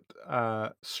things that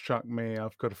struck me,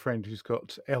 I've got a friend who's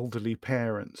got elderly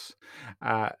parents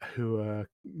who are,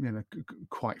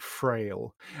 quite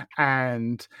frail,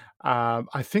 and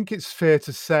I think it's fair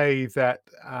to say that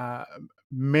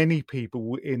many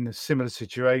people in a similar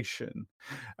situation,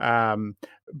 um,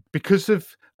 because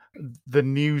of the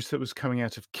news that was coming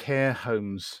out of care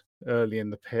homes early in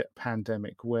the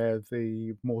pandemic, where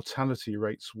the mortality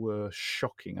rates were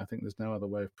shocking. I think there's no other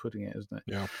way of putting it, isn't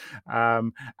Yeah.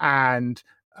 it? And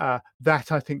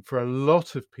that, I think, for a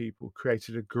lot of people,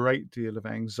 created a great deal of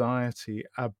anxiety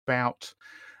about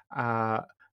uh,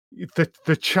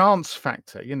 the chance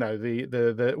factor.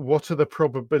 The what are the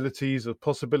probabilities or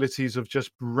possibilities of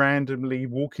just randomly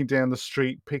walking down the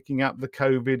street, picking up the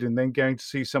COVID, and then going to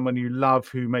see someone you love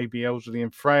who may be elderly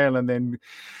and frail, and then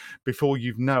before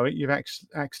you know it, you've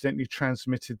accidentally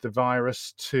transmitted the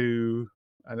virus to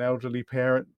an elderly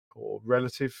parent or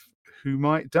relative who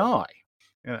might die.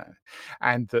 You know,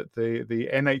 and that the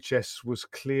NHS was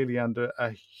clearly under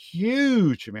a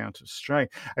huge amount of strain.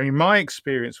 I mean, my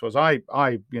experience was and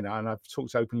I've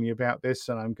talked openly about this,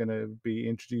 and I'm going to be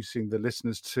introducing the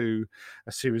listeners to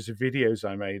a series of videos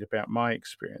I made about my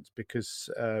experience, because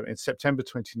in September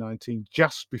 2019,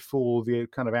 just before the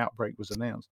kind of outbreak was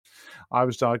announced, I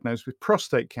was diagnosed with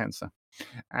prostate cancer,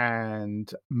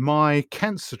 and my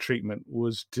cancer treatment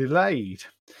was delayed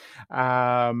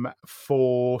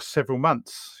for several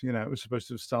months. It was supposed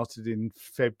to have started in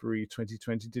February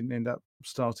 2020, didn't end up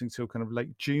starting till kind of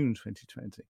late June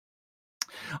 2020.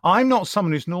 I'm not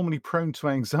someone who's normally prone to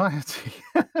anxiety,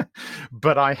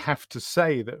 but I have to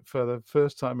say that for the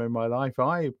first time in my life,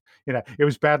 it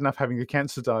was bad enough having a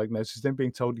cancer diagnosis, then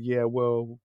being told, yeah,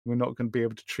 well, we're not going to be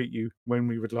able to treat you when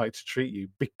we would like to treat you,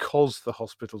 because the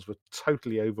hospitals were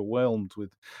totally overwhelmed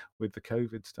with the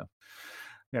COVID stuff.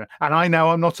 And I know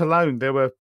I'm not alone. There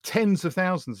were tens of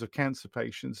thousands of cancer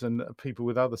patients and people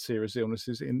with other serious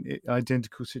illnesses in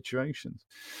identical situations.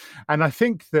 And I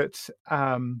think that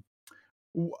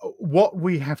what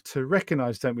we have to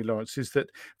recognize, don't we, Lawrence, is that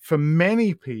for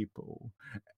many people,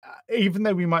 even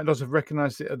though we might not have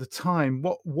recognized it at the time,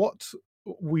 what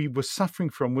we were suffering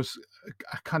from was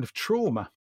a kind of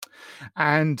trauma.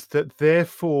 And that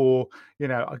therefore, in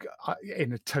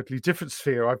a totally different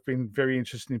sphere, I've been very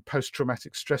interested in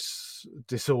post-traumatic stress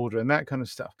disorder and that kind of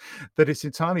stuff, that it's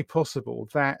entirely possible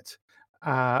that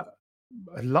uh,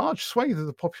 a large swathe of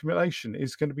the population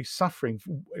is going to be suffering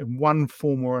in one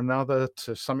form or another,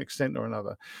 to some extent or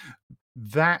another,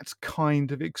 that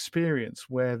kind of experience,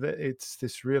 where it's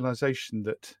this realization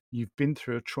that you've been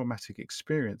through a traumatic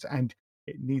experience and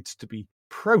it needs to be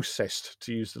processed,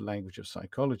 to use the language of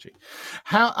psychology.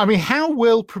 How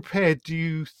well prepared do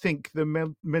you think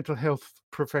the mental health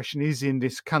profession is in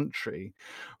this country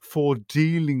for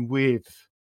dealing with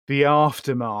the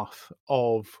aftermath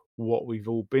of what we've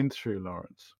all been through,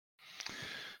 Lawrence?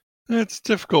 It's a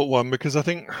difficult one, because I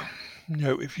think,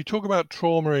 if you talk about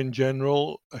trauma in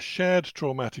general, a shared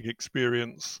traumatic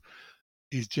experience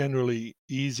is generally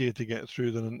easier to get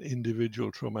through than an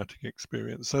individual traumatic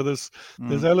experience. So there's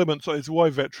Mm, elements. It's why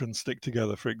veterans stick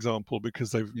together, for example,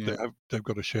 because yeah, they've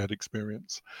got a shared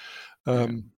experience. yeah,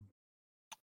 Um,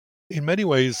 in many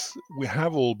ways, we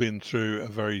have all been through a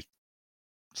very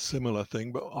similar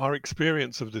thing, but our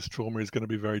experience of this trauma is going to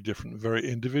be very different, very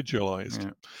individualized.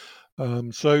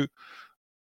 yeah, So,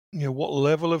 what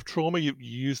level of trauma? You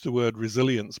used the word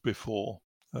resilience before,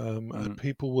 and mm,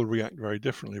 people will react very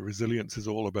differently. Resilience is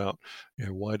all about,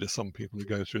 why do some people who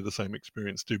go through the same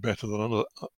experience do better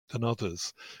than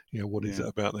others? What is yeah, it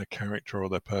about their character or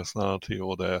their personality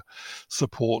or their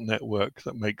support network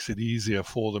that makes it easier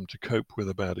for them to cope with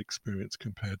a bad experience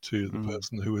compared to the mm,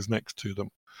 person who is next to them?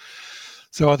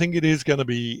 So I think it is going to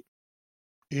be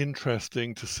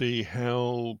interesting to see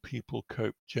how people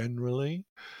cope generally.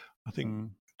 I think Mm.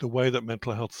 the way that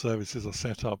mental health services are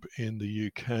set up in the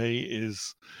UK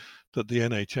is that the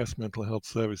NHS mental health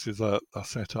services are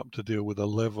set up to deal with a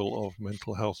level of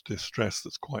mental health distress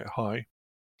that's quite high.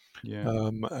 Yeah.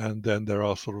 And then there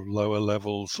are sort of lower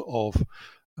levels of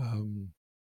um,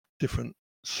 different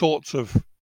sorts of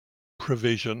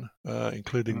provision,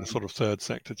 including the Mm. sort of third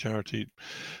sector charity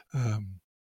um,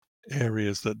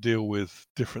 areas that deal with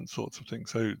different sorts of things.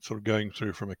 So, sort of going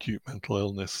through from acute mental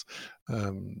illness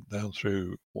down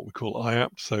through what we call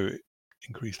IAP, so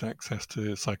increased access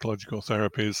to psychological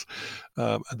therapies,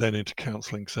 and then into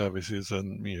counselling services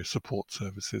and support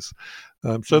services.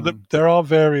 So that Mm. there are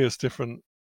various different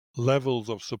levels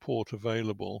of support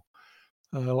available.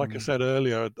 Like I Mm. said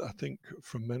earlier, I think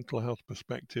from mental health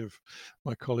perspective,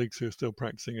 my colleagues who are still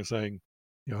practicing are saying,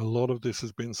 a lot of this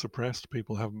has been suppressed.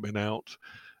 People haven't been out.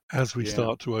 As we Yeah.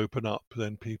 start to open up,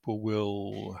 then people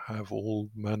will have all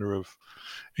manner of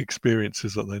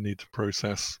experiences that they need to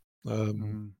process.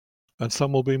 Mm. And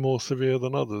some will be more severe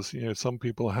than others. Some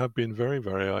people have been very,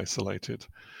 very isolated,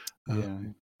 Yeah.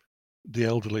 the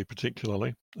elderly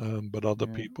particularly, but other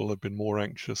Yeah. people have been more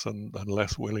anxious and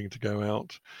less willing to go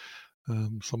out.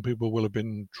 Some people will have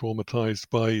been traumatized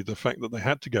by the fact that they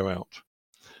had to go out.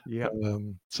 Yeah.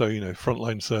 So,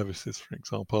 frontline services, for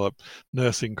example,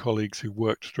 nursing colleagues who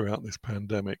worked throughout this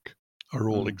pandemic are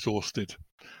all Mm. exhausted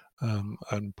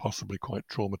and possibly quite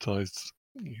traumatized.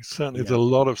 Certainly, there's Yeah. a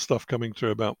lot of stuff coming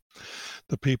through about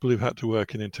the people who've had to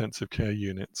work in intensive care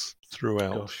units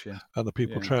throughout, Gosh. Yeah. and the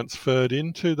people Yeah. transferred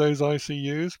into those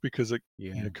ICUs because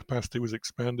Yeah. capacity was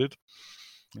expanded,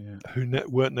 Yeah. who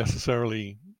weren't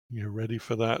necessarily ready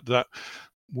for that. That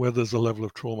where there's a level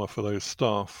of trauma for those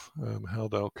staff, how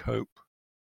they'll cope.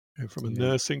 From a Yeah.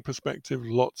 nursing perspective,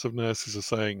 lots of nurses are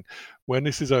saying, when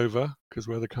this is over, because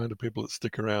we're the kind of people that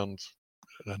stick around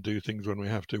and do things when we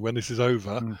have to. When this is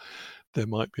over, Mm. there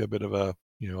might be a bit of a,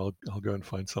 I'll go and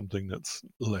find something that's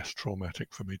less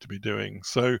traumatic for me to be doing.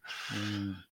 So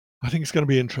Mm. I think it's going to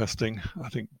be interesting. I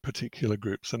think particular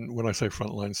groups, and when I say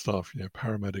frontline staff,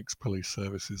 paramedics, police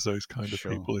services, those kind of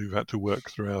Sure. people who've had to work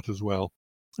throughout as well.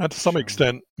 And to some Sure.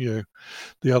 extent, the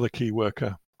other key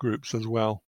worker groups as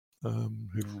well, Yeah.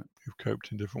 who've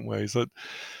coped in different ways.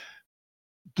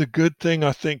 The good thing,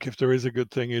 I think, if there is a good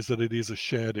thing, is that it is a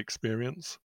shared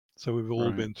experience. So we've all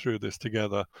Right. been through this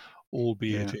together,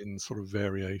 albeit Yeah. in sort of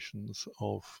variations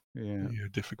of Yeah.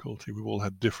 difficulty. We've all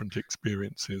had different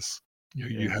experiences. You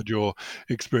Yeah. had your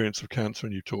experience of cancer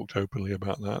and you talked openly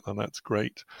about that, and that's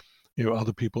great.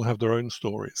 Other people have their own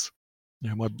stories.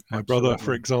 My brother, for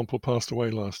Absolutely. example, passed away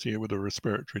last year with a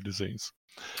respiratory disease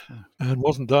Oh, and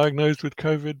wasn't diagnosed with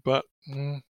COVID, but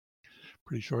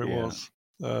pretty sure it yeah. was.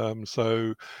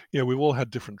 So, we've all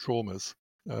had different traumas,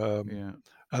 um, Yeah.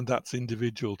 and that's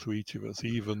individual to each of us,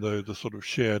 even though the sort of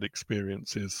shared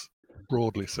experience is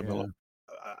broadly similar. Yeah.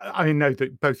 I know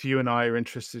that both you and I are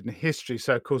interested in history,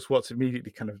 so of course, what's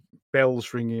immediately kind of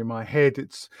bells ringing in my head,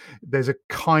 there's a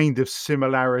kind of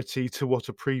similarity to what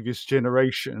a previous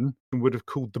generation would have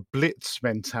called the Blitz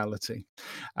mentality,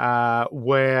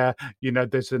 where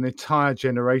there's an entire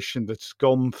generation that's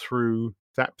gone through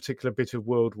that particular bit of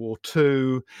World War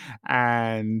II,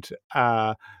 and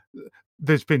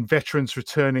there's been veterans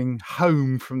returning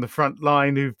home from the front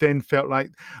line who've then felt like,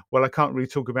 well, I can't really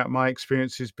talk about my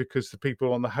experiences because the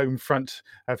people on the home front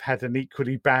have had an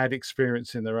equally bad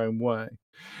experience in their own way.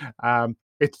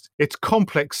 It's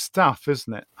complex stuff,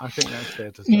 isn't it? I think that's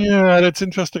fair to say. Yeah, and it's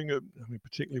interesting. I mean,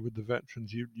 particularly with the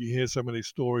veterans, you hear so many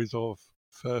stories of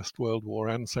First World War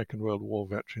and Second World War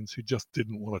veterans who just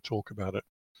didn't want to talk about it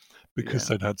because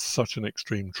Yeah, they'd had such an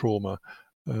extreme trauma.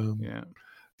 Um, yeah,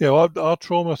 our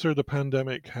trauma through the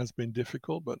pandemic has been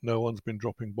difficult, but no one's been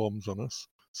dropping bombs on us,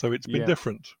 so it's been yeah,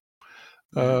 different.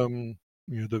 yeah,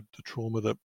 The trauma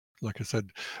that, like I said,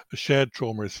 a shared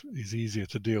trauma is easier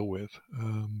to deal with,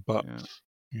 but yeah,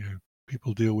 you know,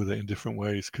 people deal with it in different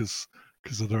ways because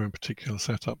of their own particular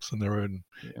setups and their own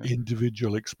yeah.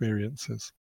 individual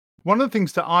experiences. One of the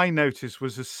things that I noticed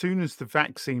was as soon as the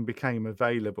vaccine became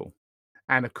available,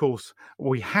 and of course,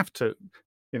 we have to,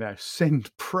 send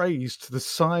praise to the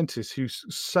scientists who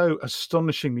so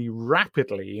astonishingly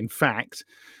rapidly, in fact,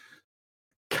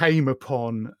 came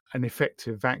upon an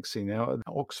effective vaccine,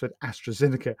 Oxford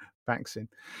AstraZeneca vaccine.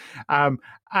 Um,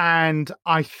 and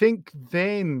I think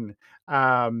then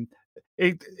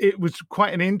it was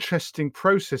quite an interesting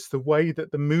process, the way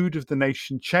that the mood of the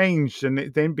nation changed, and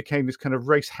it then became this kind of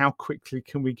race: how quickly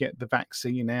can we get the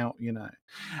vaccine out?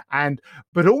 And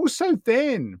but also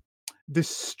then this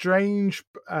strange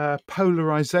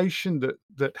polarization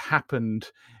that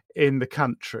happened in the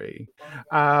country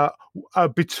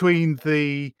between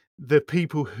the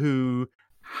people who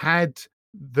had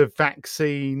the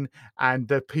vaccine and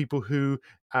the people who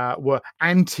were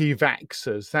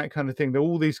anti-vaxxers, that kind of thing. There were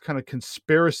all these kind of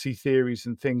conspiracy theories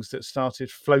and things that started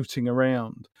floating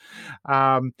around.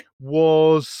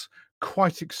 Was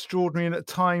quite extraordinary, and at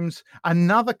times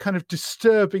another kind of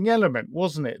disturbing element,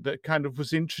 wasn't it, that kind of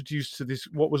was introduced to this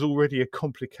what was already a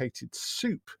complicated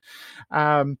soup.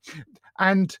 Um,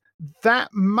 and that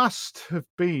must have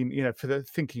been, for the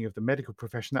thinking of the medical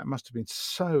profession, that must have been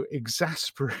so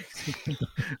exasperating.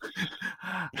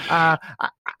 uh,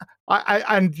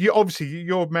 and you obviously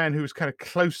you're a man who was kind of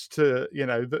close to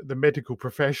the medical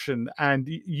profession, and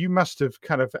you must have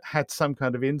kind of had some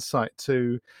kind of insight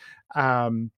to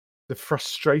um, the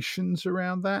frustrations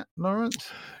around that,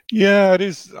 Lawrence. Yeah, it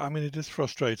is. I mean, it is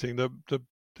frustrating.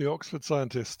 The Oxford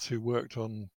scientists who worked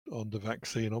on the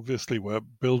vaccine obviously were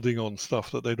building on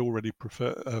stuff that they'd already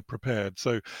prepared.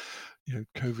 So,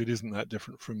 COVID isn't that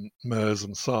different from MERS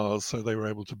and SARS, so they were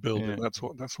able to build it. Yeah,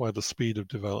 That's why the speed of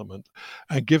development.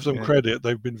 And give them yeah, credit,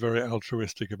 they've been very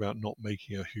altruistic about not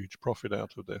making a huge profit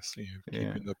out of this, yeah,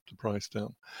 keeping the price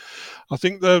down. I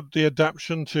think the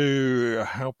adaptation to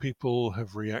how people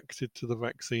have reacted to the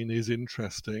vaccine is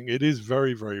interesting. It is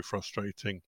very, very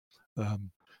frustrating.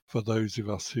 Um, for those of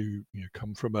us who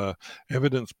come from a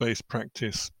evidence-based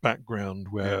practice background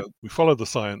yeah, where we follow the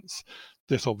science,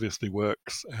 this obviously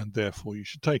works and therefore you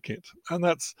should take it. And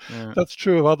yeah. that's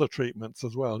true of other treatments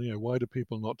as well. Why do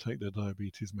people not take their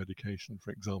diabetes medication,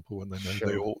 for example, when they know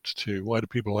they Sure. ought to? Why do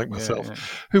people like Yeah, myself, yeah,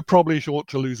 who probably ought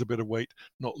to lose a bit of weight,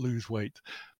 not lose weight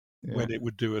yeah. when it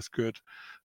would do us good?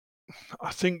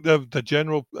 I think the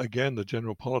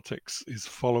general politics is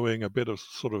following a bit of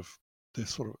sort of this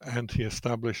sort of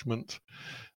anti-establishment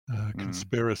Mm,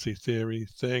 conspiracy theory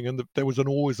thing, and there was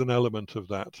always an element of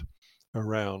that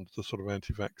around the sort of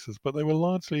anti-vaxxers, but they were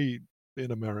largely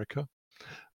in America,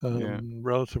 yeah,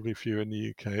 relatively few in the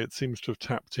UK. It seems to have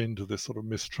tapped into this sort of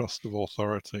mistrust of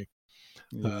authority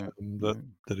yeah, that yeah,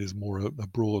 that is more a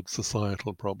broad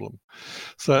societal problem.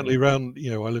 Certainly yeah. around,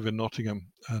 I live in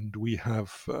Nottingham, and we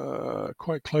have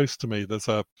quite close to me, there's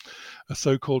a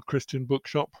so-called Christian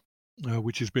bookshop,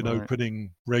 which has been Right,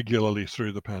 opening regularly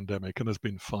through the pandemic and has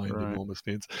been fined right.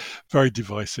 enormously. It's very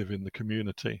divisive in the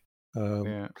community. Um,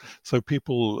 Yeah. so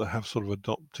people have sort of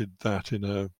adopted that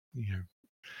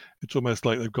it's almost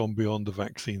like they've gone beyond the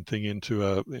vaccine thing into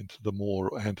the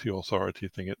more anti-authority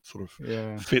thing. It sort of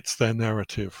Yeah, fits their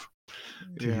narrative,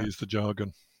 to yeah, use the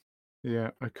jargon.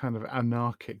 yeah, a kind of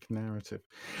anarchic narrative.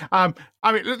 I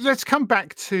mean, let's come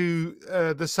back to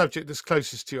the subject that's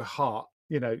closest to your heart.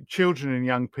 Children and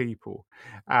young people,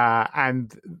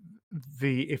 and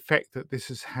the effect that this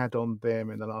has had on them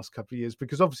in the last couple of years.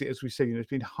 Because obviously, as we say, it's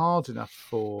been hard enough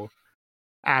for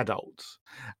adults,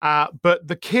 but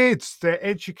the kids, their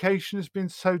education has been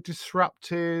so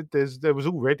disrupted. There was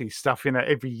already stuff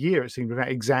every year, it seemed, about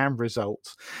exam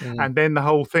results, Mm. and then the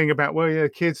whole thing about, well, yeah,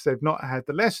 kids, they've not had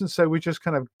the lessons, so we just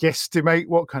kind of guesstimate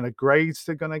what kind of grades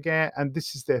they're going to get, and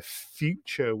this is their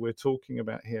future we're talking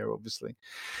about here, obviously.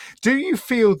 Do you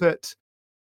feel that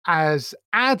as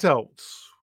adults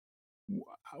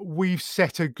we've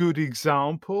set a good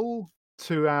example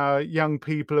to our young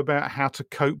people about how to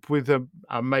cope with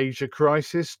a major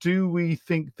crisis? Do we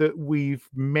think that we've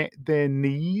met their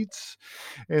needs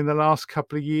in the last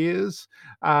couple of years?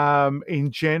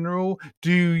 In general,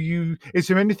 is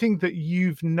there anything that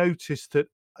you've noticed that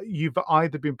you've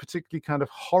either been particularly kind of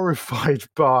horrified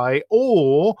by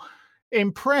or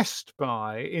impressed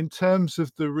by in terms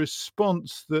of the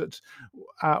response that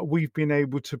we've been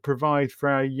able to provide for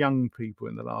our young people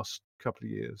in the last couple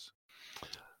of years?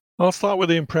 I'll start with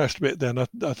the impressed bit then.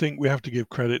 I think we have to give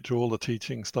credit to all the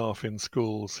teaching staff in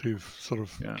schools who've sort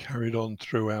of Yeah. carried on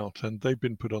throughout, and they've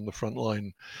been put on the front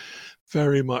line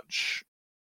very much,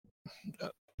 uh,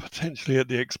 potentially at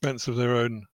the expense of their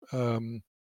own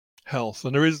health.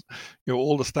 And there is,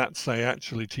 all the stats say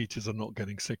actually teachers are not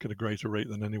getting sick at a greater rate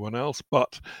than anyone else,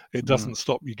 but it Mm, doesn't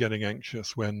stop you getting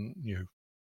anxious when,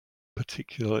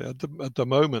 particularly at the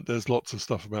moment, there's lots of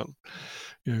stuff about,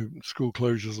 school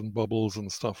closures and bubbles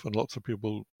and stuff, and lots of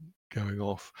people going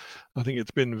off. I think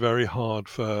it's been very hard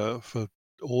for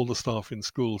all the staff in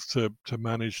schools to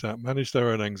manage their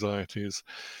own anxieties,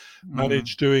 mm,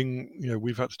 manage doing,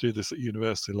 we've had to do this at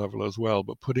university level as well,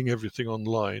 but putting everything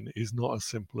online is not as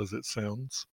simple as it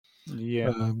sounds.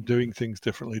 yeah. Doing things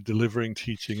differently, delivering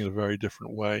teaching in a very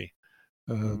different way.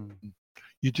 Um, Mm,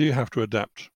 you do have to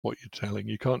adapt what you're telling.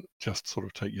 You can't just sort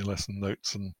of take your lesson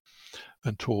notes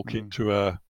and talk it mm,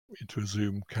 to into a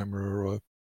Zoom camera or a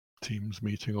Teams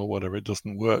meeting or whatever. It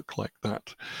doesn't work like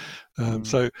that.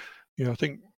 So, I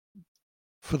think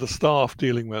for the staff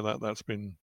dealing with that, that's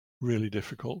been really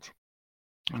difficult.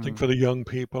 I think for the young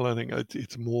people, I think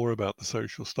it's more about the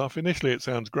social stuff. Initially, it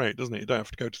sounds great, doesn't it? You don't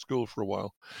have to go to school for a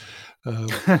while.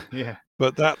 Yeah.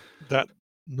 But that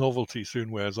novelty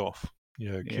soon wears off.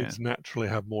 Yeah. Kids naturally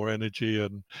have more energy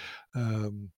and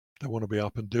they want to be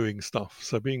up and doing stuff.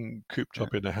 So being cooped Yeah.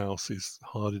 up in a house is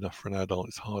hard enough for an adult.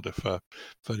 It's harder for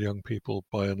young people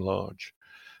by and large.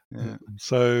 Yeah.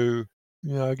 So,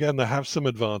 again, they have some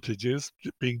advantages.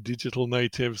 Being digital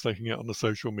natives, they can get on the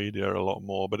social media a lot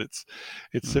more, but it's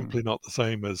simply not the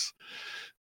same as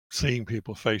seeing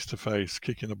people face to face,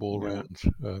 kicking a ball Yeah.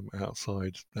 around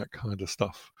outside, that kind of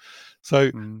stuff.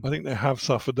 So I think they have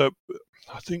suffered.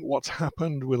 I think what's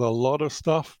happened with a lot of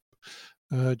stuff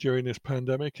during this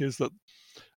pandemic is that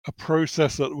a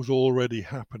process that was already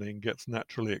happening gets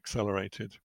naturally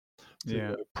accelerated. So,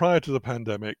 Yeah. prior to the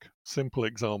pandemic, simple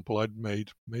example, I'd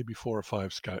made maybe 4 or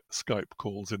 5 Skype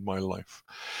calls in my life.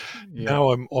 Yeah.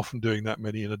 Now I'm often doing that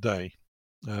many in a day.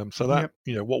 So that,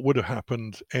 Yep. what would have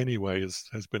happened anyway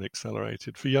has been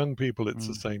accelerated. For young people, it's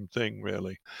the Mm. same thing,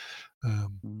 really.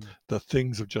 Um, Mm. the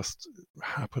things have just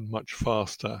happened much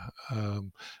faster.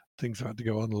 Things have had to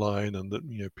go online, and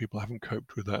that people haven't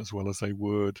coped with that as well as they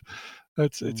would.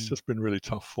 It's Mm. just been really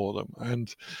tough for them. And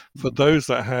for Mm. those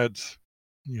that had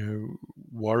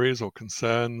worries or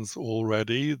concerns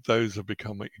already, those have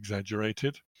become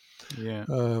exaggerated. Yeah.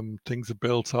 Things are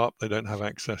built up. They don't have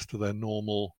access to their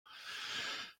normal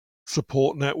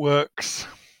support networks.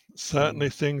 Certainly,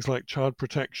 Mm. things like child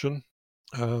protection.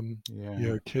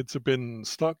 Yeah. Kids have been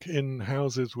stuck in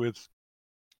houses with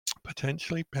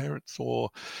potentially parents or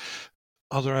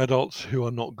other adults who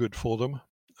are not good for them.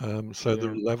 So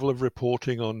the Yeah. level of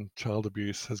reporting on child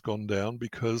abuse has gone down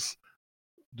because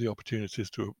the opportunities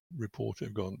to report it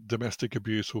have gone. Domestic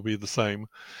abuse will be the same.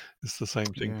 It's the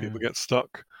same thing. Yeah. People get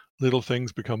stuck. Little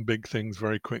things become big things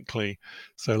very quickly.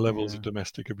 So levels of Yeah.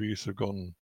 domestic abuse have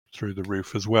gone through the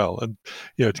roof as well. And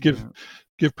to Yeah.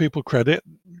 give people credit,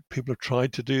 people have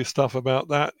tried to do stuff about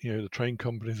that. The train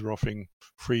companies are offering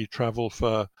free travel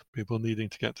for people needing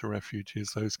to get to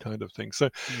refuges, those kind of things. So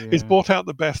it's Yeah. brought out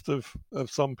the best of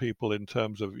some people in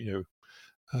terms of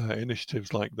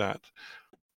initiatives like that,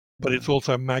 but Yeah. it's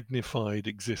also magnified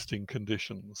existing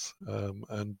conditions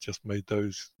and just made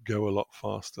those go a lot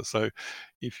faster. So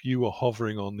if you were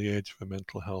hovering on the edge of a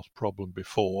mental health problem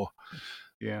before,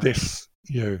 Yeah. this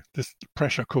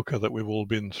pressure cooker that we've all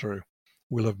been through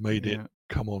will have made it Yeah.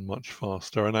 come on much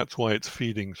faster. And that's why it's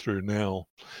feeding through now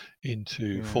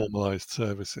into Yeah. formalized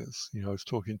services. I was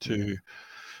talking Yeah. to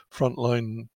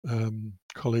frontline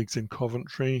colleagues in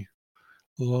Coventry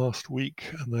last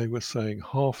week, and they were saying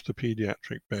half the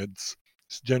pediatric beds,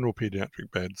 general pediatric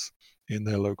beds in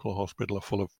their local hospital are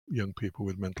full of young people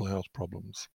with mental health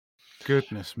problems.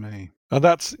 Goodness me. And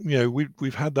that's,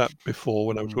 we've had that before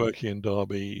when I was Mm. working in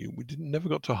Derby. We didn't never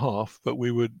got to half, but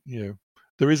we would,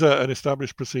 there is an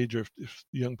established procedure. If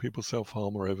young people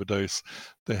self-harm or overdose,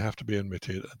 they have to be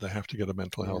admitted. They have to get a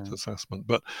mental health Yeah. assessment.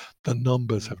 But the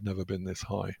numbers Yeah. have never been this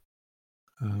high.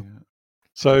 Yeah.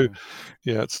 So Yeah.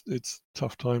 yeah, it's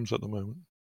tough times at the moment.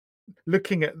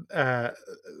 Looking at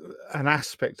an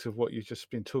aspect of what you've just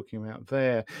been talking about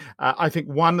there, I think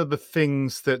one of the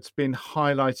things that's been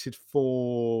highlighted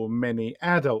for many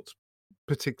adults,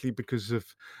 particularly because of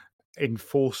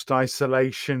enforced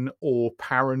isolation or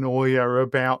paranoia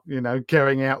about,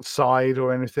 going outside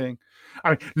or anything. I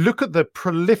mean, look at the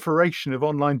proliferation of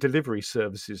online delivery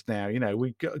services now.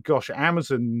 Gosh,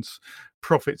 Amazon's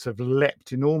profits have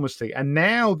leapt enormously, and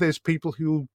now there's people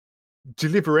who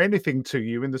deliver anything to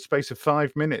you in the space of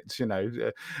 5 minutes,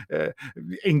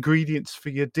 ingredients for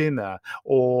your dinner,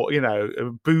 or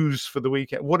booze for the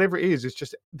weekend, whatever it is. It's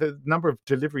just the number of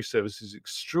delivery services is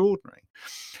extraordinary,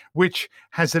 which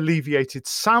has alleviated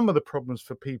some of the problems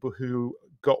for people who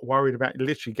got worried about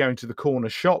literally going to the corner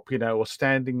shop, or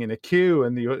standing in a queue,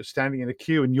 and you're standing in a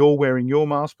queue and you're wearing your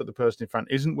mask, but the person in front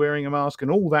isn't wearing a mask,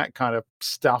 and all that kind of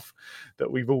stuff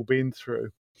that we've all been through.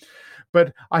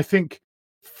 But I think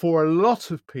for a lot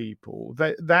of people,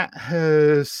 that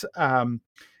has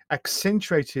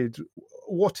accentuated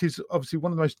what is obviously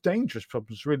one of the most dangerous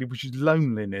problems, really, which is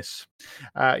loneliness.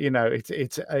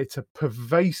 It's a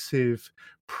pervasive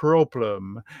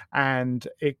problem, and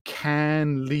it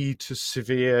can lead to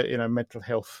severe, mental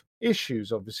health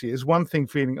issues. Obviously, there's one thing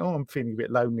feeling, oh, I'm feeling a bit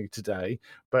lonely today,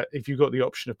 but if you've got the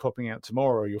option of popping out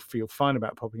tomorrow, you'll feel fine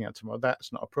about popping out tomorrow.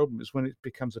 That's not a problem. It's when it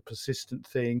becomes a persistent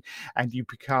thing, and you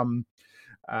become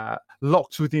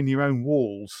locked within your own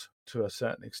walls to a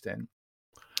certain extent.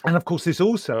 And of course, this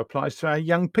also applies to our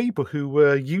young people who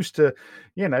were used to,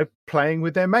 playing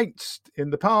with their mates in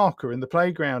the park or in the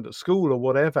playground at school or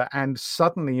whatever, and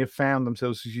suddenly have found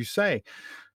themselves, as you say,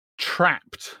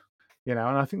 trapped. And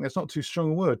I think that's not too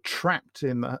strong a word. Trapped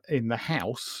in the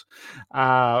house,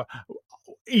 uh,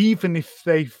 even if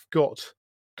they've got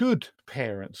good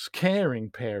parents, caring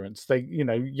parents.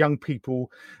 Young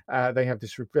people, they have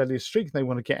this rebellious streak. They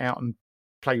want to get out and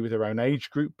play with their own age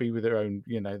group, be with their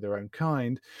own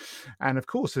kind. And of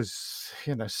course, as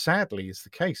sadly is the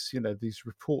case, these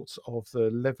reports of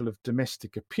the level of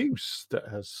domestic abuse that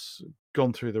has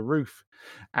gone through the roof,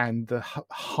 and the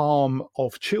harm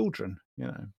of children.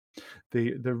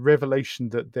 The revelation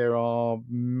that there are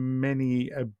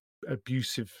many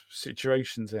abusive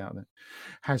situations out there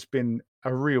has been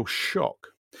a real shock.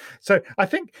 So I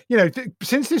think,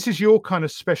 since this is your kind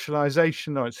of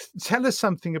specialization, Lawrence, tell us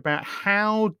something about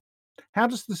how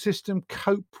does the system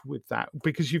cope with that?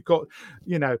 Because you've got,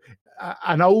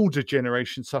 an older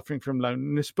generation suffering from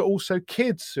loneliness, but also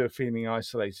kids who are feeling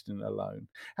isolated and alone.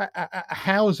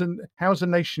 How's a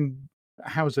nation,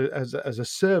 as a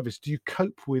service, do you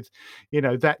cope with,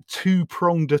 that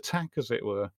two-pronged attack, as it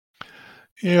were?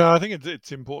 Yeah, I think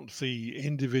it's important to see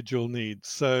individual needs.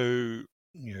 So,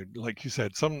 like you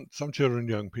said, some children and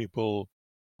young people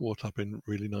brought up in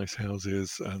really nice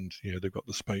houses, and they've got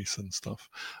the space and stuff.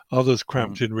 Others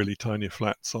Mm, cramped in really tiny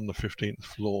flats on the 15th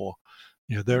floor.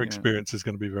 Their yeah. experience is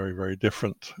going to be very, very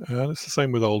different. And it's the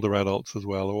same with older adults as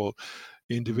well, or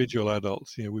Mm, individual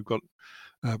adults. We've got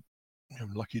uh,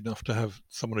 I'm lucky enough to have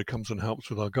someone who comes and helps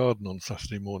with our garden on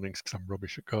Saturday mornings because I'm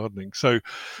rubbish at gardening. So,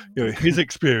 his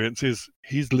experience is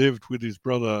he's lived with his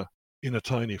brother in a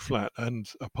tiny flat, and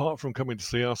apart from coming to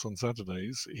see us on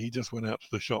Saturdays, he just went out to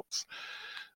the shops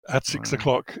at six wow.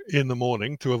 o'clock in the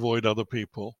morning to avoid other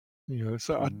people.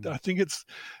 So Mm, I think it's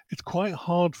quite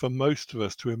hard for most of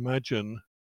us to imagine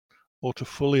or to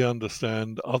fully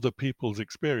understand other people's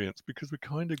experience because we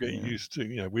kind of get yeah. used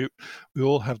to, we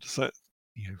all have the set,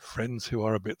 friends who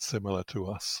are a bit similar to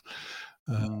us.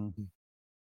 Uh, Mm,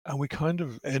 and we kind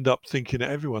of end up thinking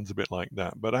everyone's a bit like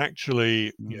that. But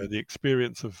actually, mm, the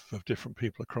experience of different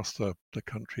people across the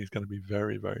country is going to be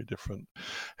very, very different.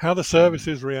 How the mm,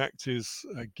 services react is,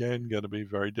 again, going to be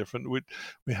very different.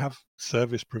 We have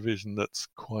service provision that's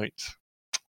quite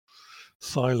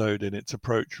siloed in its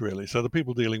approach, really. So the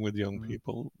people dealing with young mm,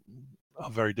 people are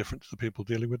very different to the people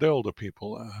dealing with older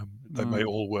people. They may mm,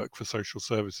 all work for social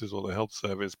services or the health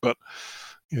service, but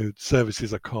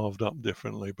services are carved up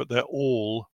differently. But they're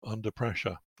all under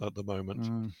pressure at the moment,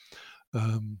 mm,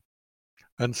 um,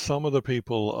 and some of the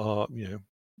people are,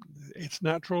 it's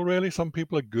natural, really. Some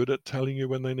people are good at telling you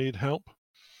when they need help,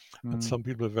 and mm, some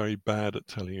people are very bad at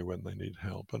telling you when they need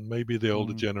help. And maybe the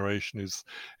older mm. generation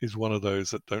is one of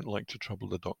those that don't like to trouble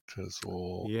the doctors,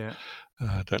 or Yeah,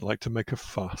 don't like to make a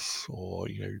fuss, or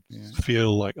yeah.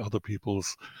 feel like other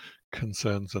people's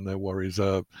concerns and their worries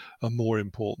are more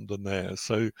important than theirs.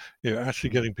 So actually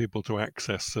Mm, getting people to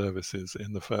access services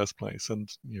in the first place, and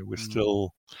we're mm,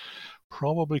 still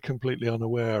probably completely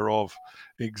unaware of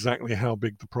exactly how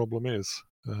big the problem is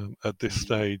at this mm,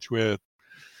 stage. We're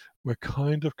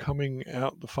kind of coming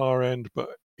out the far end, but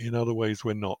in other ways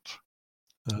we're not.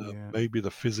 yeah, Maybe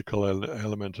the physical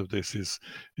element of this is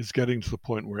getting to the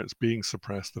point where it's being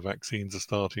suppressed. The vaccines are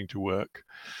starting to work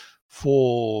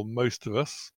for most of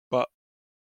us, but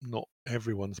not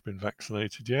everyone's been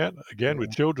vaccinated yet. Again, with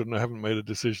yeah, children, I haven't made a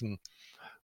decision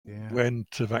yeah, when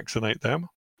to vaccinate them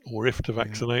or if to yeah,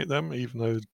 vaccinate them, even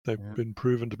though they've yeah, been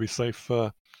proven to be safe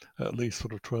for at least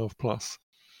sort of 12 plus.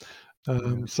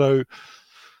 yeah, So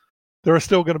there are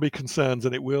still going to be concerns,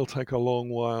 and it will take a long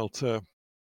while to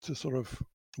sort of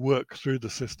work through the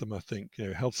system. I think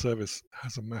health service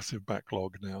has a massive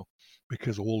backlog now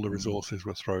because all the mm, resources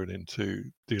were thrown into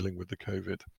dealing with the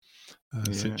COVID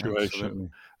yeah, situation, absolutely.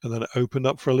 and then it opened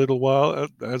up for a little while.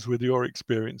 As with your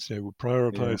experience, we Yeah,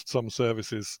 prioritised some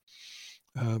services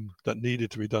that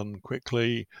needed to be done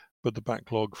quickly, but the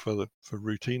backlog for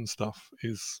routine stuff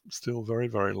is still very,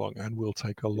 very long and will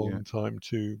take a yeah, long time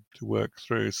to work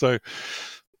through. So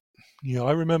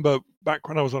I remember back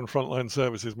when I was on frontline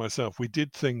services myself, we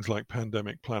did things like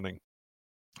pandemic planning.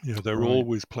 There are right.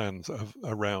 always plans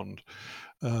around,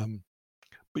 um,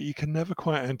 but you can never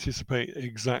quite anticipate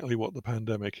exactly what the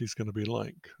pandemic is going to be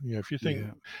like. If you think,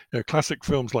 Yeah, classic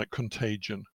films like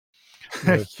Contagion,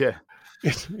 you know, yeah,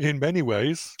 in many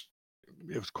ways,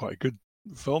 it was quite a good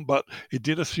film, but it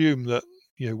did assume that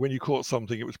when you caught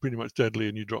something, it was pretty much deadly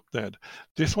and you dropped dead.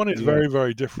 This one is yeah, very,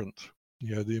 very different.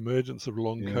 The emergence of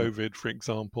long Yeah. COVID, for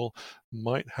example,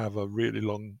 might have a really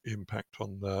long impact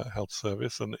on the health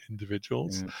service and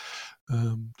individuals.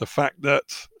 Yeah. The fact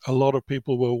that a lot of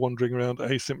people were wandering around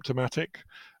asymptomatic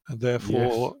and Yes.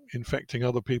 therefore infecting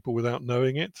other people without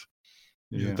knowing it,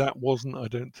 Yeah. that wasn't, I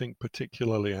don't think,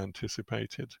 particularly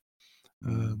anticipated.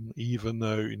 Mm. Even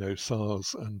though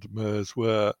SARS and MERS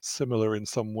were similar in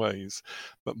some ways,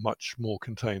 but much more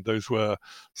contained. Those were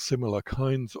similar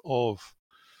kinds of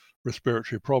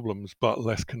respiratory problems, but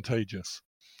less contagious.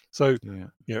 So,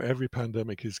 Yeah. every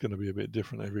pandemic is going to be a bit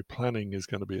different. Every planning is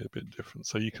going to be a bit different.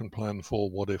 So you can plan for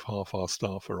what if half our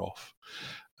staff are off?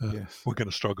 Yes. We're going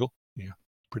to struggle. Yeah,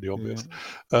 pretty Yeah. obvious.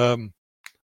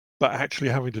 But actually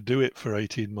having to do it for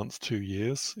 18 months, 2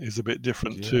 years is a bit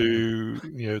different Yeah. to,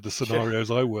 the Yeah.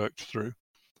 scenarios I worked through,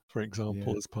 for Yeah.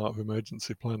 example, as part of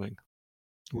emergency planning,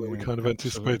 where we Yeah. kind of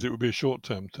anticipated Absolutely. it would be a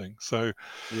short-term thing. So,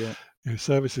 Yeah.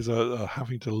 services are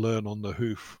having to learn on the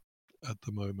hoof at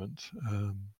the moment.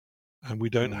 And we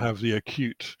don't Yeah. have the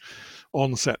acute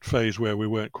onset phase where we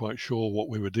weren't quite sure what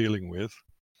we were dealing with.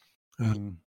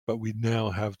 Mm. But we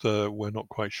now have we're not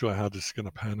quite sure how this is going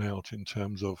to pan out in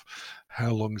terms of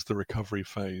how long is the recovery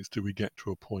phase. Do we get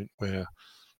to a point where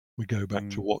we go back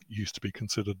to Mm. what used to be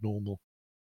considered normal?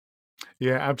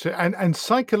 Yeah, absolutely. And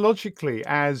psychologically,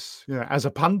 as as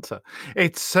a punter,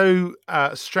 it's so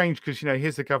strange because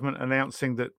here's the government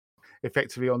announcing that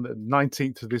effectively on the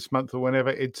 19th of this month or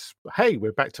whenever it's hey,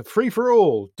 we're back to free for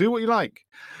all. Do what you like.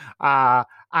 Uh,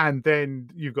 and then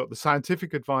you've got the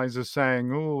scientific advisors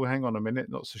saying, "Oh, hang on a minute,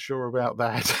 not so sure about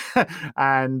that."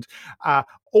 and uh,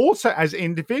 also, as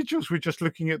individuals, we're just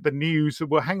looking at the news.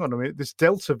 Well, hang on a minute, this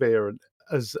Delta variant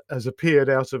has appeared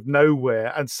out of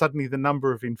nowhere, and suddenly the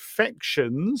number of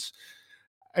infections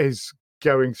is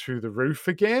going through the roof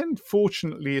again.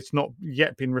 Fortunately, it's not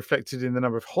yet been reflected in the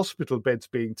number of hospital beds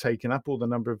being taken up or the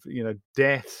number of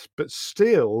deaths, but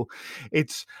still,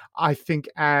 it's I think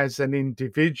as an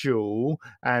individual,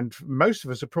 and most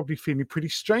of us are probably feeling pretty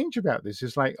strange about this.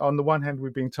 It's like on the one hand, we're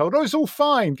being told, "Oh, it's all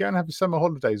fine, go and have your summer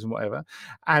holidays and whatever,"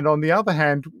 and on the other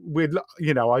hand,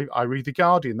 I read the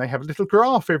Guardian. They have a little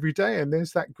graph every day, and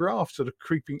there's that graph sort of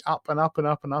creeping up and up and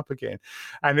up and up again,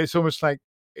 and it's almost like,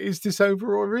 is this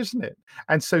over or isn't it?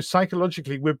 And so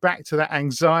psychologically, we're back to that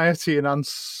anxiety and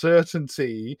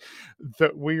uncertainty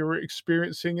that we were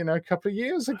experiencing, a couple of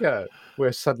years ago,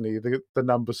 where suddenly the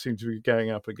numbers seem to be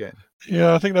going up again.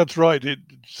 Yeah, I think that's right. It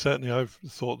certainly, I've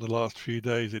thought the last few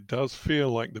days, it does feel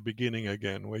like the beginning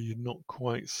again, where you're not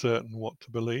quite certain what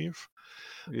to believe.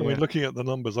 I mean, Yeah, looking at the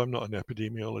numbers, I'm not an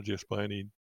epidemiologist by any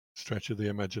stretch of the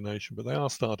imagination, but they are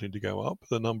starting to go up.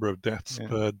 The number of deaths yeah,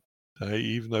 per day,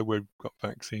 even though we've got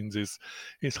vaccines,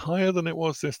 is higher than it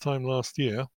was this time last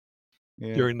year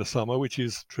yeah, during the summer, which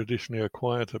is traditionally a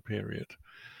quieter period.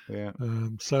 yeah,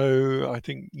 So I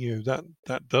think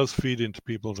that does feed into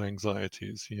people's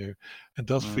anxieties, and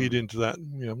does feed mm, into that.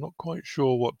 I'm not quite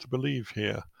sure what to believe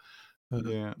here.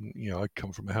 yeah, I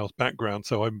come from a health background,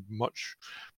 so I much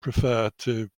prefer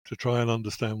to try and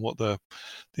understand what the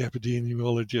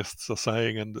epidemiologists are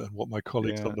saying and what my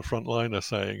colleagues yeah, on the front line are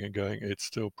saying and going, it's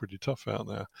still pretty tough out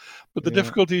there. But the yeah,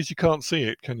 difficulty is you can't see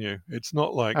it, can you? It's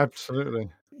not like absolutely,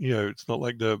 it's not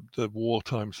like the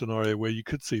wartime scenario where you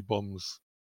could see bombs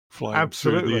flying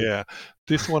through the absolutely, air.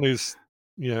 This one is,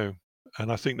 and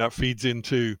I think that feeds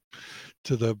into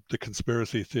the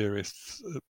conspiracy theorists,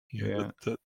 yeah,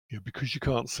 that because you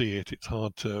can't see it, it's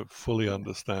hard to fully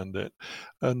understand it.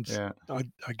 And yeah,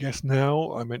 I guess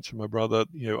now I mentioned my brother,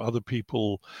 other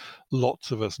people,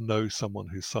 lots of us know someone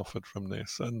who's suffered from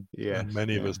this, and yes,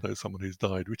 many of yeah, us know someone who's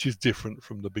died, which is different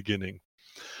from the beginning.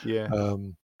 yes.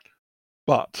 Um,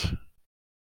 but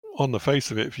on the face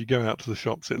of it, if you go out to the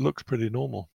shops, it looks pretty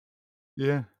normal.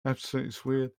 Yeah, absolutely. It's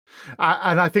weird.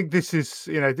 And I think this is,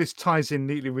 this ties in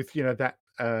neatly with,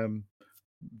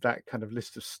 that kind of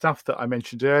list of stuff that I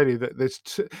mentioned earlier, that there's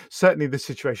certainly the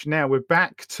situation now. We're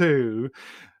back to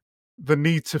the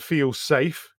need to feel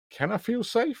safe. Can I feel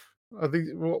safe?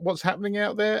 What's happening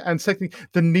out there? And secondly,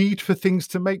 the need for things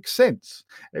to make sense,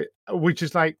 which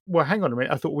is like, well, hang on a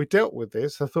minute. I thought we dealt with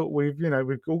this. I thought we've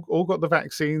all got the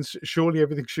vaccines. Surely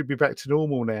everything should be back to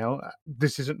normal now.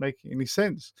 This isn't making any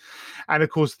sense. And of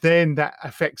course, then that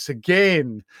affects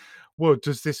again. Well,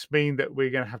 does this mean that we're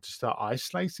going to have to start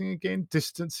isolating again,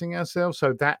 distancing ourselves?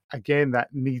 So that again, that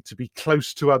need to be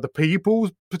close to other people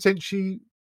potentially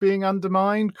being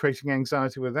undermined, creating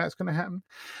anxiety whether that's going to happen,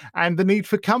 and the need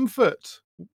for comfort.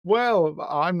 Well,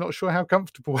 I'm not sure how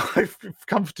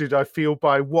comforted I feel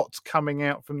by what's coming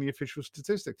out from the official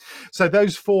statistics. So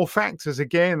those four factors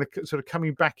again are sort of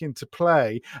coming back into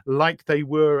play, like they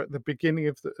were at the beginning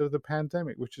of the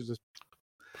pandemic, which is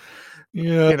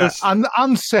Yeah,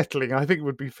 Unsettling, I think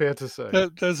would be fair to say.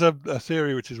 there's a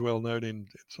theory which is well known in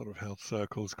sort of health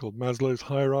circles called Maslow's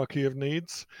hierarchy of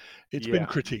needs. It's been Yeah,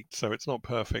 critiqued, so it's not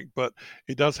perfect, but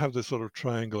it does have this sort of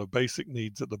triangle of basic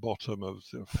needs at the bottom of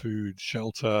food,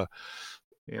 shelter,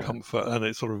 yeah, comfort, and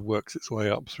it sort of works its way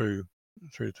up through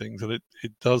things. And it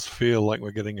does feel like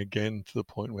we're getting again to the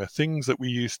point where things that we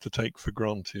used to take for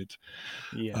granted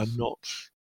are yes, not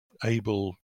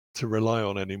able to rely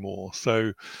on anymore.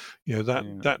 So, that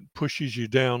yeah, that pushes you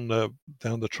down the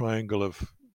triangle of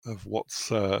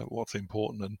what's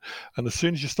important, and as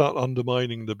soon as you start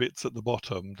undermining the bits at the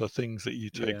bottom, the things that you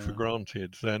take for yeah,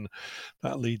 granted, then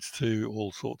that leads to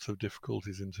all sorts of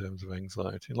difficulties in terms of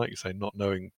anxiety. And like you say, not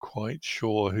knowing quite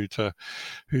sure who to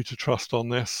trust on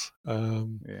this.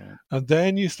 yeah, And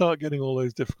then you start getting all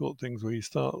those difficult things where you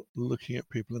start looking at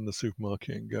people in the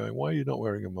supermarket and going, "Why are you not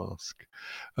wearing a mask?"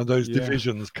 And those yeah,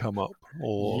 divisions come up,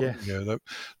 or yes,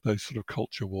 those sort of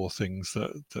culture war things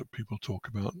that people talk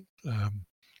about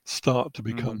start to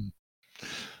mm, become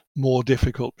more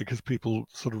difficult because people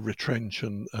sort of retrench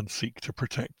and seek to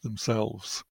protect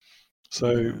themselves.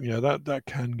 So, yeah, that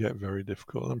can get very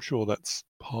difficult. I'm sure that's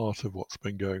part of what's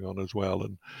been going on as well.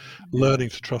 And yeah, learning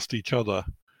to trust each other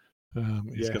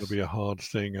is going to yes, be a hard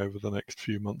thing over the next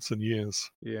few months and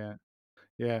years. yeah.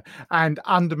 Yeah, and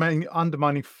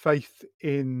undermining faith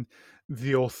in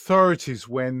the authorities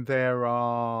when there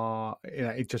are,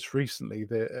 it just recently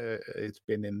it's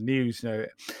been in the news,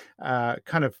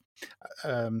 kind of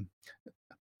um,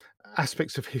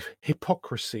 aspects of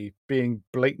hypocrisy being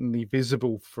blatantly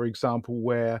visible, for example,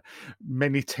 where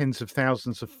many tens of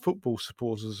thousands of football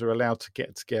supporters are allowed to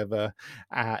get together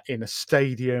in a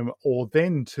stadium or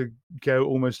then to go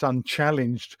almost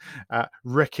unchallenged,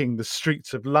 wrecking the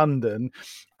streets of London,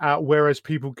 whereas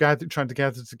people trying to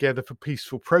gather together for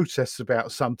peaceful protests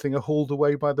about something are hauled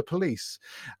away by the police.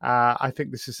 I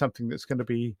think this is something that's going to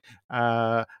be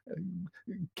uh,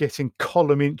 getting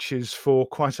column inches for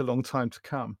quite a long time to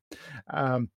come.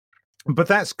 Um, but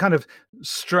that's kind of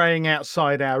straying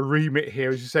outside our remit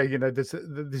here, as you say. This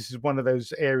is one of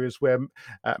those areas where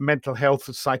mental health,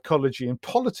 psychology, and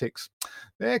politics,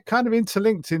 they're kind of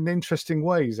interlinked in interesting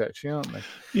ways, actually, aren't they?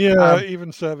 Yeah, Um,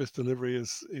 even service delivery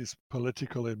is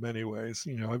political in many ways.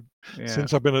 yeah,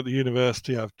 Since I've been at the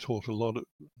university, I've taught a lot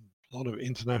of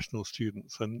international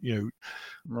students, and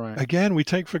right. again, we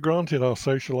take for granted our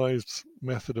socialized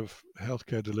method of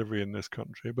healthcare delivery in this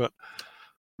country, but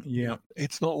Yeah,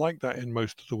 it's not like that in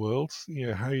most of the world.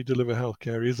 How you deliver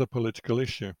healthcare is a political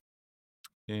issue.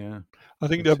 yeah, I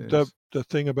think the it the is. the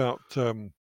thing about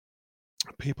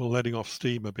people letting off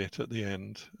steam a bit at the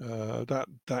end,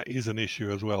 that is an issue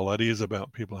as well. That is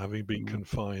about people having been Mm,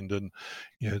 confined, and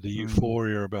the mm,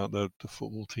 euphoria about the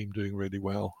football team doing really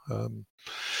well.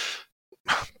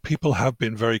 People have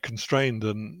been very constrained,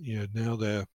 and now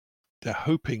they're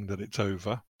hoping that it's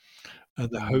over, and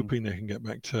they're mm, hoping they can get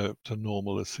back to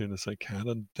normal as soon as they can.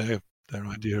 And their mm,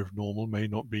 idea of normal may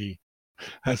not be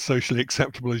as socially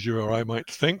acceptable as you or I might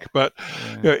think, but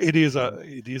yeah, yeah,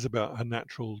 it is about a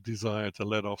natural desire to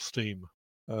let off steam,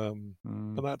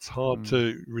 mm, and that's hard mm,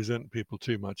 to resent people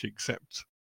too much, except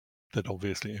that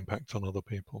obviously it impacts on other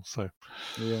people. So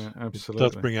yeah, it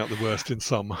does absolutely. bring out the worst in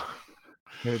some.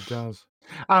 It does.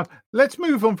 Let's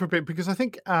move on for a bit because I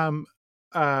think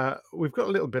we've got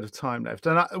a little bit of time left.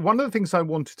 And one of the things I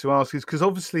wanted to ask is because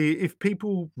obviously, if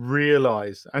people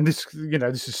realize, and this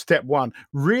is step one,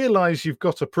 realize you've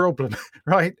got a problem,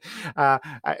 right?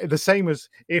 The same as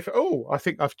if, oh, I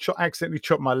think I've accidentally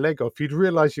chopped my leg off. You'd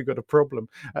realize you've got a problem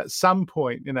at some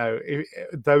point.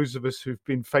 Those of us who've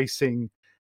been facing,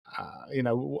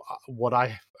 what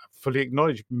I fully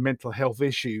acknowledge, mental health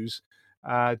issues,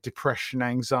 depression,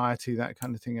 anxiety, that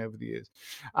kind of thing over the years.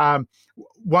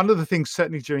 One of the things,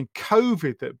 certainly during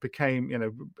COVID, that became,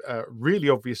 really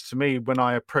obvious to me when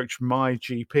I approached my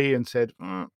GP and said,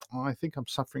 I think I'm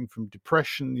suffering from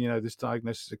depression. This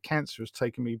diagnosis of cancer has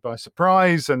taken me by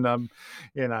surprise, and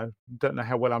don't know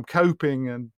how well I'm coping,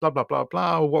 and blah blah blah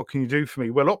blah. What can you do for me?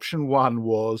 Well, option one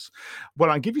was, well,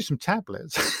 I'll give you some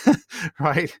tablets,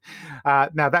 right?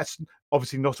 Now that's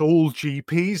obviously not all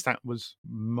GPs. That was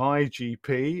my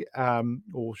GP,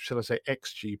 or shall I say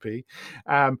ex-GP.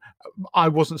 Um, I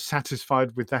wasn't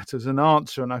satisfied with that as an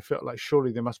answer, and I felt like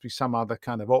surely there must be some other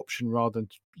kind of option rather than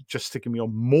just sticking me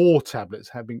on more tablets,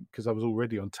 having because I was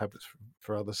already on tablets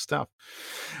for other stuff.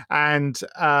 And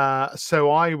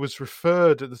so I was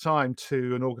referred at the time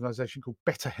to an organization called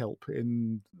BetterHelp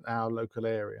in our local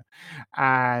area,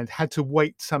 and had to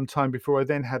wait some time before I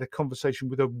then had a conversation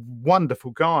with a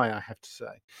wonderful guy, I have to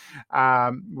say.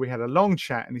 We had a long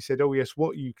chat, and he said, "Oh yes,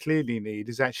 what you clearly need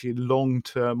is actually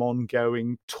long-term,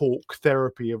 ongoing talk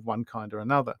therapy of one kind or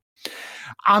another.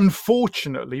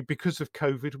 Unfortunately, because of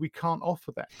COVID, we can't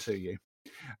offer that to you.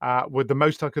 Well, the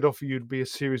most I could offer you would be a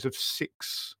series of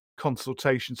 6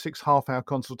 half-hour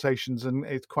consultations, and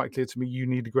it's quite clear to me you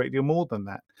need a great deal more than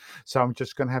that. So I'm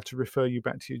just going to have to refer you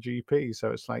back to your GP."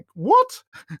 So it's like, what?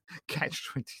 Catch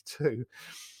 22.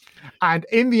 And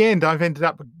in the end, I've ended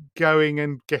up going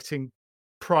and getting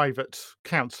private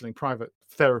counselling, private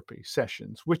therapy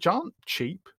sessions, which aren't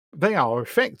cheap. They are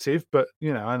effective, but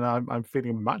and I'm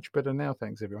feeling much better now.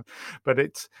 Thanks, everyone. But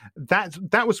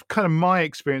that was kind of my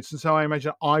experience, and so I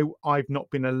imagine I've not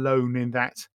been alone in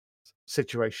that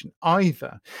situation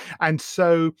either. And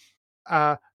so,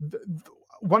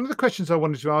 one of the questions I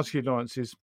wanted to ask you, Lawrence,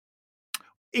 is,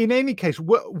 in any case,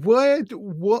 what are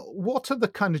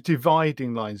the kind of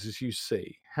dividing lines, as you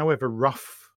see, however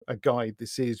rough a guide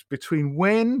this is, between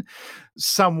when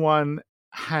someone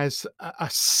has a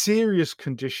serious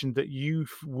condition that you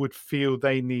would feel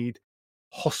they need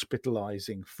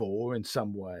hospitalizing for in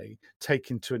some way,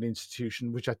 taken to an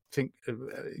institution, which I think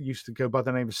used to go by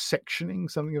the name of sectioning,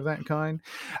 something of that kind,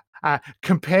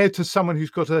 compared to someone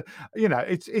who's got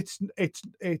it's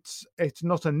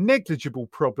not a negligible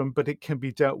problem, but it can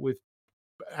be dealt with,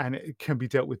 and it can be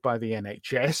dealt with by the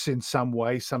NHS in some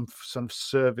way, some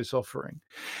service offering,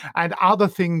 and other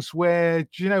things where,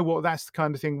 do you know what, that's the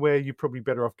kind of thing where you're probably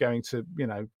better off going to,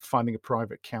 finding a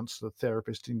private counsellor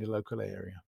therapist in your local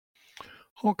area.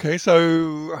 Okay,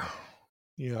 so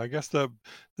I guess the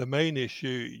main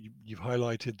issue, you've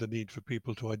highlighted the need for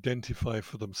people to identify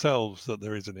for themselves that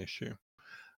there is an issue.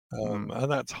 Mm,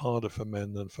 And that's harder for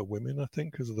men than for women, I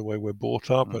think, because of the way we're brought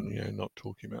up, and mm, not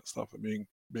talking about stuff and being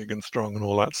big and strong and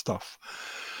all that stuff.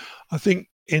 I think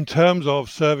in terms of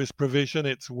service provision,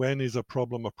 it's when is a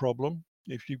problem a problem.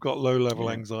 If you've got low level yeah.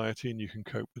 anxiety and you can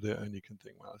cope with it, and you can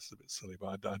think, well, it's a bit silly,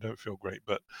 but I don't feel great,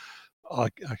 but I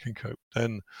can cope,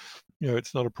 then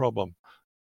it's not a problem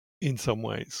in some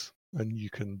ways, and you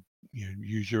can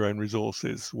use your own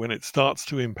resources. When it starts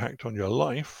to impact on your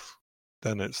life,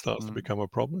 then it starts to Mm, become a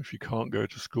problem. If you can't go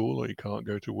to school or you can't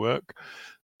go to work,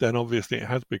 then obviously it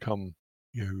has become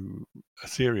a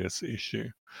serious issue.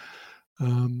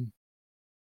 Um,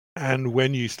 and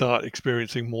when you start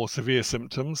experiencing more severe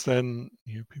symptoms, then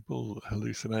people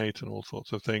hallucinate and all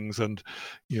sorts of things, and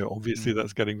obviously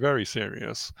that's mm, getting very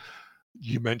serious.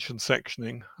 You mentioned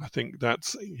sectioning. I think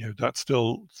that's that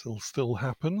still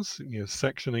happens.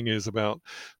 Sectioning is about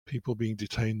people being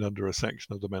detained under a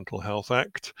section of the Mental Health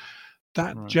Act.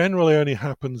 That right. generally only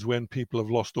happens when people have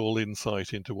lost all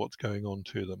insight into what's going on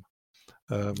to them.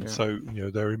 Yeah. So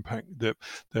their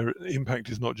impact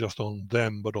is not just on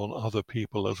them, but on other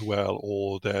people as well,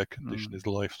 or their condition Mm, is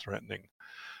life-threatening.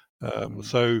 mm,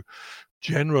 So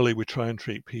generally, we try and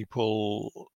treat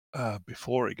people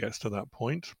before it gets to that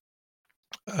point.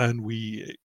 And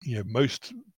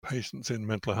most patients in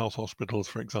mental health hospitals,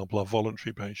 for example, are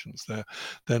voluntary patients.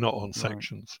 They're not on right.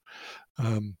 sections,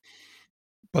 um,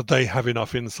 but they have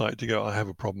enough insight to go, I have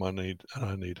a problem,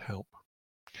 I need help.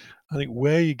 I think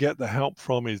where you get the help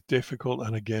from is difficult,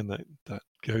 and again, that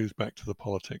goes back to the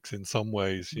politics in some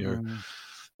ways. Mm,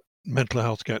 Mental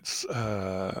health gets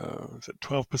is it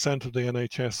 12% of the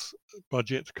NHS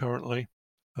budget currently.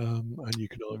 And you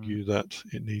could mm, argue that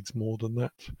it needs more than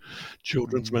that.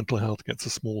 Children's mm, mental health gets a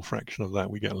small fraction of that.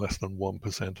 We get less than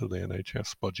 1% of the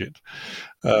NHS budget.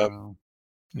 Um, wow.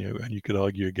 and you could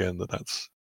argue again that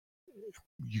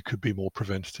you could be more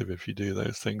preventative if you do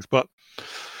those things. But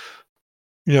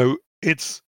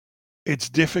it's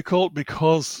difficult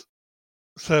because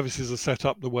services are set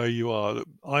up the way you are. The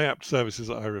IAPT services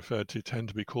that I referred to tend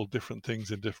to be called different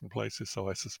things in different places. So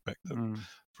I suspect that Mm,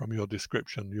 from your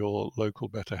description, your local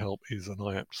BetterHelp is an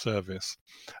IAPT service.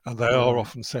 And they are right.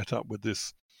 often set up with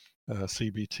this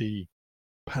CBT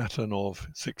pattern of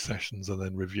 6 sessions and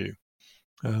then review.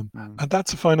 Mm, And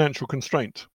that's a financial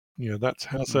constraint. That's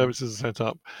how mm, services are set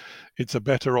up. It's a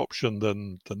better option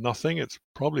than nothing. It's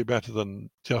probably better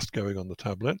than just going on the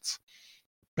tablets.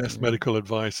 Best yeah. medical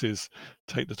advice is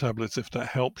take the tablets if that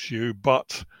helps you,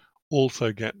 but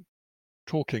also get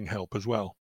talking help as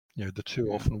well. The two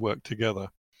Yeah. often work together.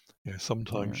 Yeah.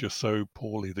 Sometimes you're so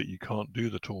poorly that you can't do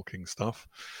the talking stuff.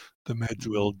 The meds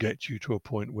will Mm, get you to a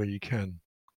point where you can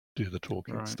do the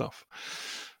talking right. stuff.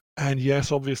 And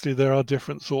yes, obviously there are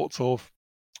different sorts of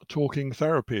talking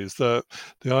therapies. The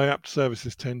IAPT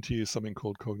services tend to use something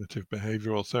called cognitive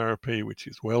behavioral therapy, which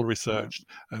is well Yeah. researched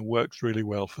and works really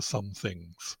well for some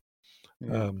things.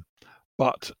 Yeah. Um,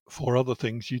 but for other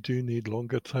things, you do need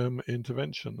longer term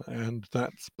intervention, and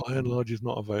that's by and Mm, large is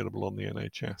not available on the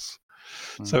NHS.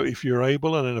 So mm, if you're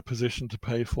able and in a position to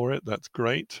pay for it, that's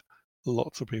great.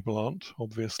 Lots of people aren't,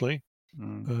 obviously.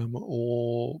 mm,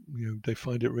 Or they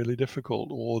find it really difficult,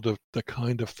 or the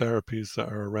kind of therapies that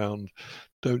are around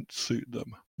don't suit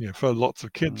them. For lots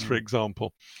of kids, for mm.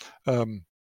 example, um,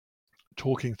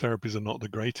 talking therapies are not the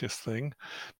greatest thing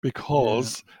Yeah.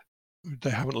 because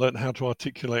they haven't learned how to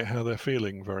articulate how they're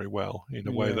feeling very well in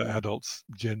a way that Yeah. adults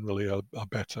generally are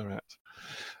better at.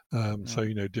 So,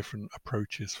 Yeah. different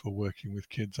approaches for working with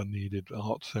kids are needed: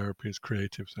 art therapies,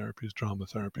 creative therapies, drama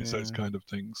therapies, those Yeah. kind of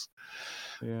things.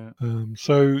 Yeah.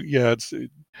 So, yeah,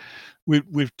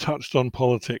 we've touched on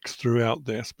politics throughout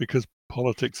this because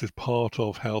politics is part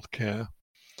of healthcare.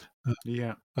 Uh,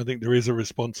 Yeah. I think there is a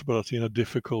responsibility and a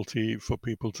difficulty for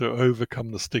people to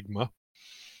overcome the stigma,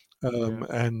 Yeah.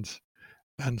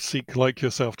 and seek, like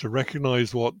yourself, to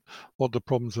recognize what the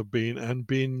problems have been, and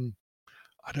being,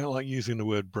 I don't like using the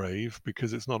word brave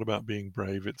because it's not about being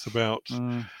brave. It's about,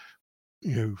 Mm.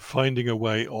 finding a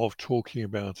way of talking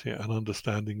about it and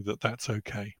understanding that that's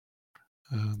okay.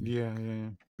 Um, Yeah.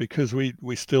 Yeah. because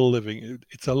we still living.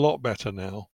 It's a lot better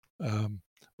now, um,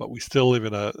 but we still live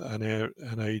in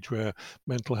an age where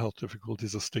mental health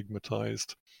difficulties are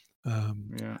stigmatized.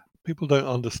 Um, Yeah. People don't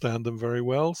understand them very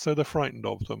well, so they're frightened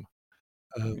of them.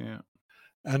 Um, Yeah.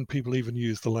 and people even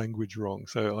use the language wrong.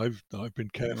 So I've been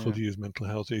careful Yeah. to use mental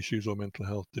health issues or mental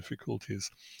health difficulties.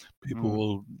 People Mm.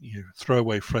 will throw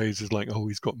away phrases like, "Oh,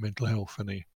 he's got mental health,"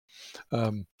 and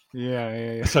um,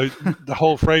 Yeah. Yeah. so the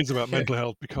whole phrase about Yeah. mental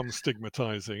health becomes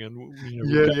stigmatizing, and we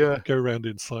Yeah. Yeah. go around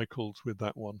in cycles with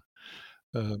that one.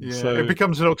 Yeah, it So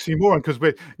becomes an oxymoron because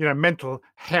mental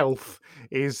health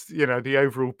is, the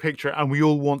overall picture, and we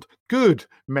all want good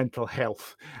mental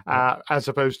health, yeah, as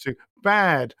opposed to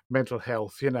bad mental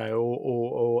health,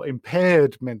 or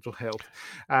impaired mental health.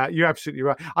 You're absolutely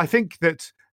right. I think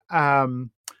that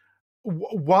um,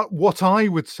 what I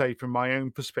would say from my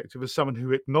own perspective, as someone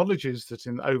who acknowledges that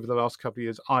in over the last couple of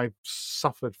years I've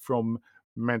suffered from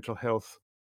mental health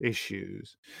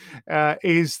issues,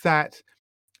 is that.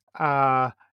 Uh,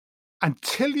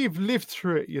 until you've lived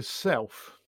through it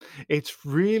yourself, it's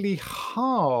really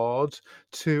hard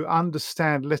to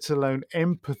understand, let alone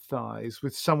empathize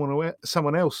with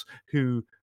someone else who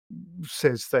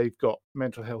says they've got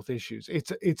mental health issues.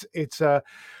 It's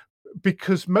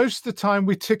because most of the time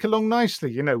we tick along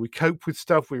nicely. We cope with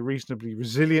stuff. We're reasonably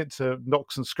resilient to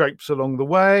knocks and scrapes along the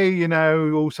way.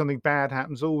 Something bad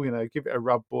happens. Give it a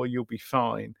rub, boy, you'll be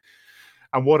fine.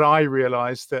 And what I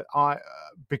realized that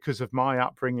because of my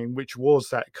upbringing, which was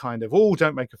that kind of, oh,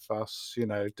 don't make a fuss,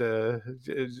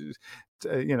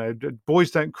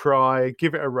 boys don't cry,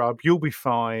 give it a rub, you'll be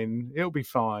fine, it'll be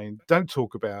fine, don't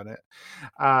talk about it.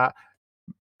 Uh,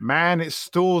 Man, it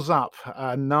stores up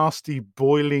a nasty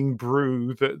boiling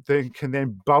brew that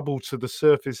then bubble to the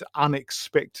surface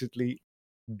unexpectedly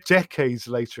decades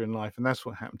later in life, and that's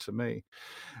what happened to me.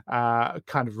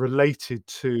 Kind of related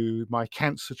to my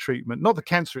cancer treatment, not the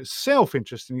cancer itself,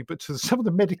 interestingly, but to some of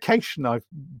the medication I've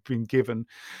been given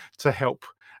to help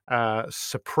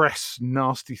suppress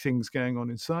nasty things going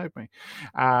on inside me.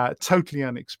 Totally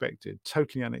unexpected,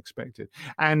 totally unexpected.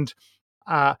 And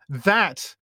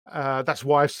that's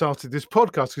why I started this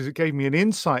podcast, because it gave me an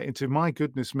insight into, my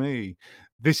goodness me,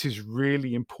 this is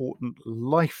really important,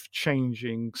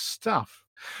 life-changing stuff.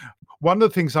 One of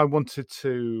the things I wanted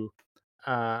to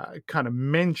kind of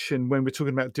mention when we're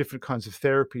talking about different kinds of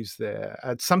therapies there,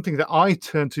 something that I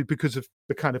turn to because of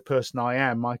the kind of person I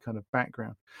am, my kind of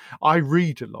background. I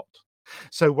read a lot.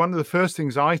 So one of the first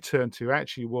things I turned to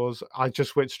actually was, I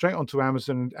just went straight onto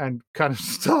Amazon and kind of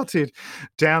started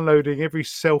downloading every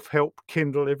self-help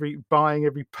Kindle, buying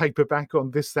every paperback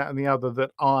on this, that, and the other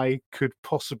that I could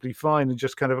possibly find, and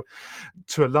just kind of,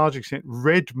 to a large extent,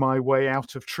 read my way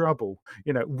out of trouble,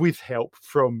 with help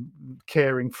from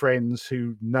caring friends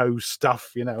who know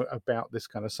stuff, about this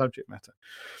kind of subject matter.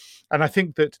 And I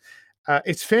think that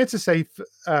it's fair to say,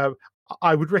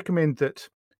 I would recommend that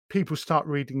people start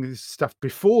reading this stuff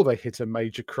before they hit a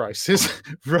major crisis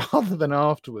rather than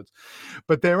afterwards.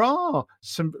 But there are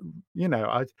some,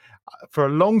 for a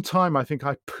long time, I think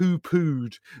I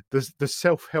poo-pooed the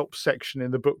self-help section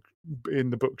in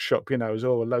the bookshop, as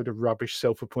all a load of rubbish,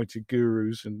 self-appointed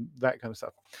gurus and that kind of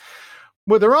stuff.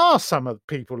 Well, there are some of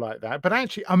people like that, but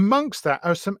actually amongst that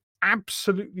are some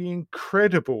absolutely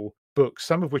incredible books,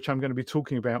 some of which I'm going to be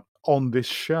talking about on this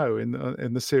show in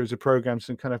the series of programs,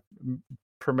 and kind of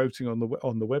promoting on the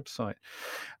website,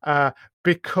 uh,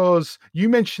 because you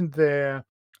mentioned there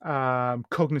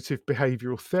cognitive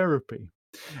behavioral therapy.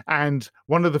 And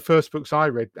one of the first books I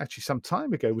read, actually some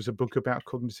time ago, was a book about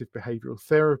cognitive behavioral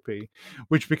therapy,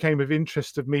 which became of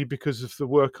interest of me because of the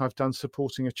work I've done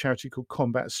supporting a charity called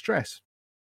Combat Stress.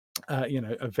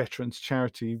 A veterans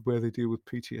charity where they deal with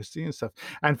PTSD and stuff.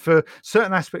 And for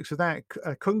certain aspects of that,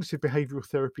 cognitive behavioral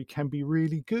therapy can be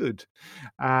really good.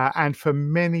 And for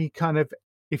many kind of,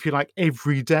 if you like,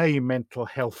 everyday mental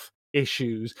health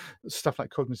issues, stuff like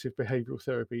cognitive behavioral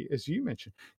therapy, as you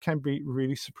mentioned, can be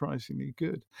really surprisingly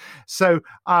good. So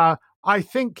I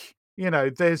think,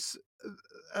 there's,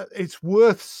 it's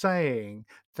worth saying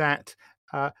that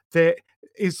there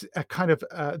is a kind of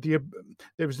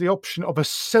there is the option of a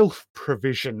self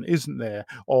provision, isn't there,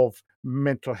 of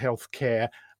mental health care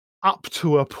up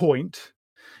to a point,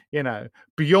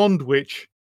 beyond which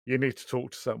you need to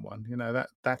talk to someone.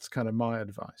 That's kind of my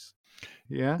advice.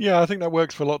 Yeah. Yeah, I think that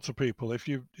works for lots of people. If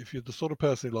you're the sort of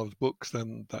person who loves books,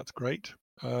 then that's great.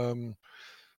 Um,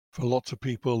 for lots of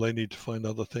people, they need to find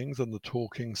other things, and the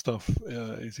talking stuff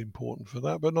is important for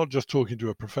that. But not just talking to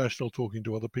a professional, talking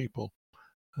to other people,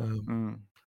 um,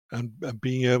 Mm, and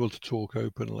being able to talk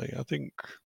openly. I think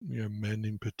men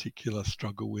in particular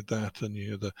struggle with that, and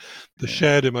the yeah.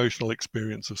 shared emotional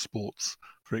experience of sports,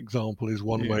 for example, is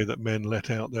one Yeah. way that men let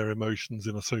out their emotions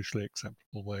in a socially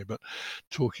acceptable way. But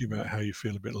talking about Yeah. how you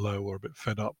feel a bit low or a bit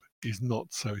fed up is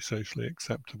not so socially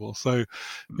acceptable. So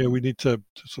Mm, we need to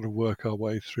sort of work our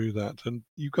way through that, and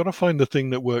you've got to find the thing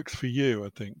that works for you. I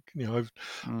think I've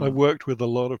mm, worked with a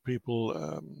lot of people,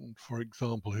 for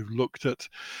example, who've looked at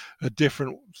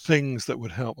different things that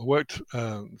would help. I worked,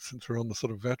 since we're on the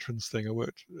sort of veterans thing, I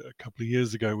worked a couple of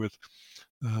years ago with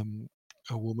um,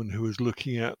 a woman who was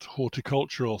looking at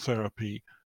horticultural therapy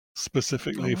oh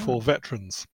specifically wow. for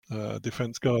veterans,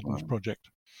 Defence Gardens Wow.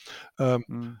 project. Um,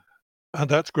 Mm, and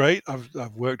that's great. I've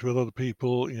worked with other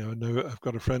people. I know I've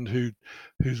got a friend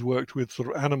who's worked with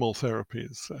sort of animal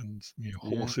therapies and yeah.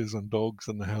 horses and dogs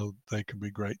and how they can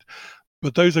be great.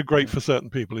 But those are great Yeah. for certain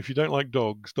people. If you don't like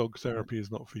dogs, dog therapy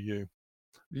is not for you.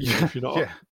 Yeah. If you're not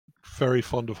Yeah. very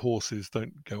fond of horses,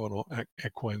 don't go on an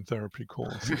equine therapy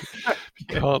course. If you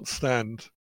Yeah. can't stand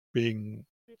being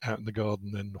out in the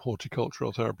garden, then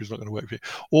horticultural therapy is not going to work for you.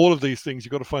 All of these things,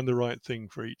 you've got to find the right thing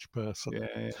for each person.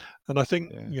 Yeah. And I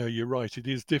think Yeah. you're right. It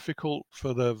is difficult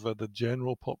for the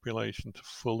general population to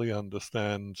fully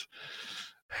understand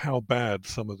how bad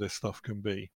some of this stuff can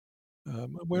be.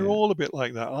 And we're Yeah. all a bit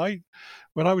like that.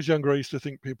 When I was younger, I used to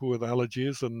think people with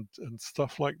allergies and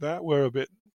stuff like that were a bit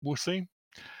wussy.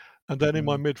 And then in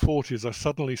my Mm. mid-40s, I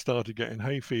suddenly started getting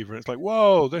hay fever. It's like,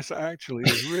 whoa, this actually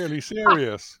is really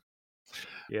serious.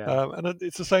 Yeah. And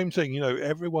it's the same thing.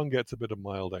 Everyone gets a bit of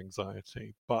mild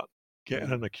anxiety, but getting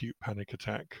Yeah. an acute panic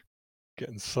attack,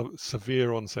 getting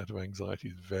severe onset of anxiety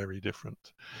is very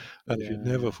different. And if you've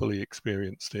Yeah. never Yeah. fully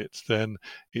experienced it, then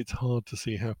it's hard to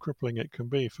see how crippling it can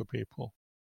be for people.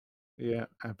 Yeah,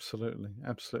 absolutely,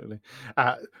 absolutely.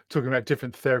 Uh, Talking about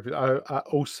different therapies,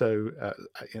 also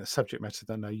subject matter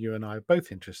that I know you and I are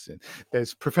both interested in.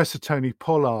 There's Professor Tony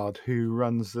Pollard who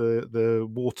runs the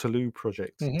Waterloo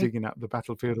Project, Hmm. digging up the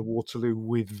battlefield of Waterloo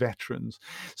with veterans.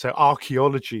 So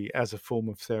archaeology as a form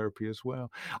of therapy as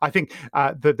well. I think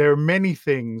that there are many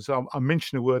things. I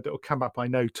mention a word that will come up, I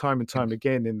know, time and time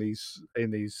again in these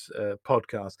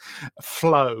podcasts.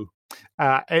 Flow,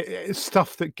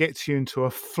 stuff that gets you into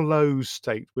a flow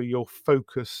state where your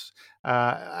focus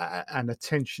and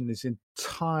attention is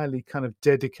entirely kind of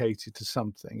dedicated to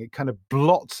something. It kind of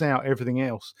blots out everything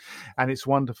else, and it's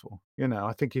wonderful.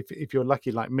 I think if you're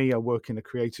lucky like me, I work in a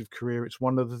creative career. It's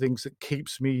one of the things that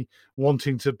keeps me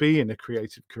wanting to be in a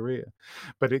creative career,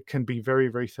 but it can be very,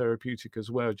 very therapeutic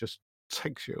as well. Just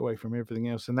takes you away from everything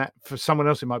else, and that for someone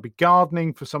else it might be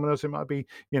gardening, for someone else it might be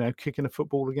kicking a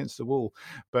football against the wall,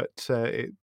 but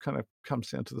it kind of comes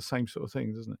down to the same sort of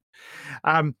thing, doesn't it?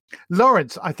 um,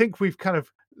 Lawrence, I think we've kind of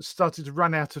started to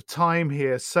run out of time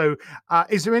here, so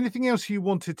is there anything else you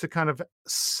wanted to kind of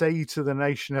say to the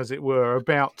nation, as it were,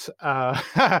 about how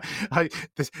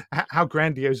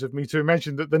grandiose of me to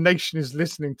imagine that the nation is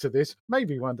listening to this,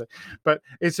 maybe one day, but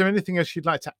is there anything else you'd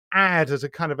like to add as a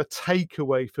kind of a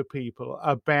takeaway for people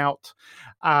about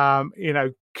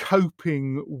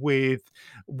coping with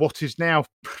what is now,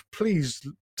 please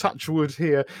touch wood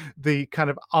here, the kind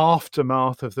of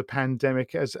aftermath of the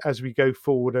pandemic as we go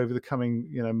forward over the coming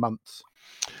months?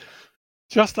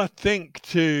 Just, I think,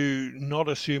 to not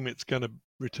assume it's going to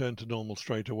return to normal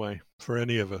straight away for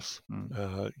any of us. Mm,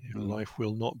 mm, Life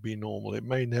will not be normal. It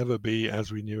may never be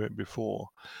as we knew it before.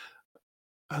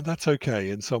 And that's okay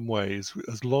in some ways,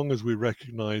 as long as we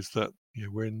recognize that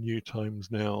we're in new times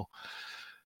now.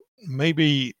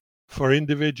 Maybe for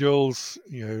individuals,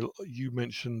 you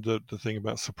mentioned the thing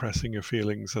about suppressing your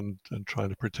feelings and trying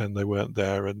to pretend they weren't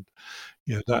there, and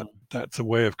that's a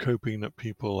way of coping that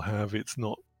people have. It's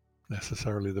not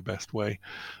necessarily the best way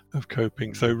of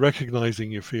coping. So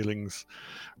recognizing your feelings,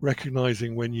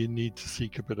 recognizing when you need to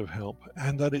seek a bit of help,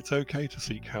 and that it's okay to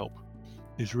seek help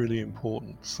is really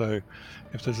important. So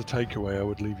if there's a takeaway, I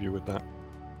would leave you with that.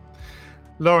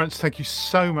 Lawrence, thank you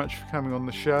so much for coming on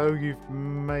the show. You've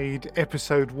made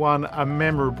episode 1 a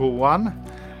memorable one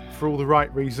for all the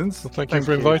right reasons. Well, thank you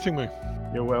for inviting me.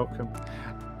 You're welcome.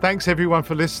 Thanks everyone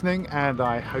for listening, and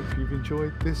I hope you've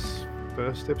enjoyed this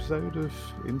first episode of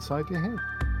Inside Your Head.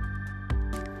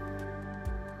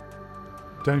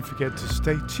 Don't forget to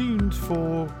stay tuned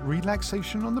for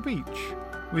Relaxation on the Beach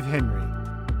with Henry.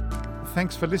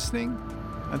 Thanks for listening.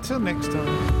 Until next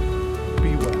time,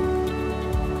 be well.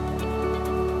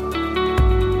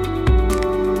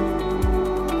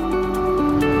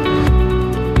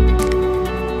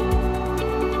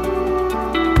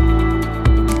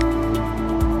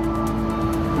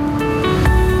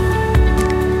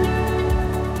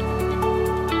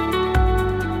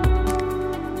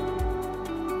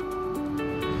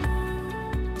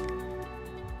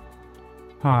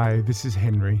 Hi, this is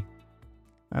Henry,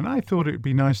 and I thought it would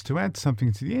be nice to add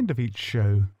something to the end of each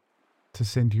show to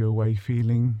send you away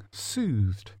feeling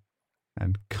soothed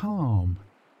and calm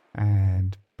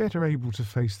and better able to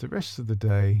face the rest of the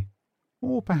day,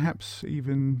 or perhaps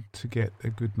even to get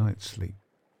a good night's sleep.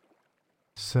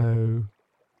 So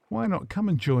why not come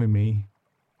and join me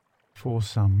for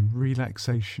some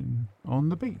relaxation on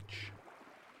the beach?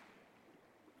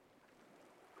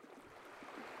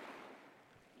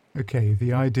 Okay,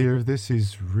 the idea of this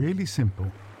is really simple.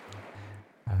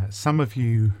 Some of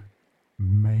you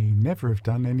may never have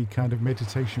done any kind of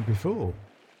meditation before,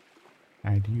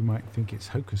 and you might think it's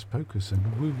hocus pocus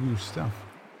and woo-woo stuff.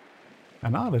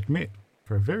 And I'll admit,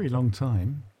 for a very long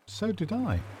time, so did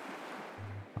I.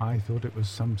 I thought it was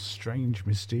some strange,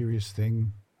 mysterious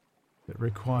thing that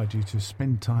required you to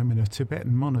spend time in a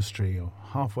Tibetan monastery or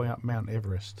halfway up Mount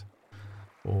Everest,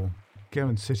 or go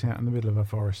and sit out in the middle of a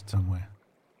forest somewhere.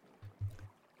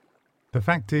 The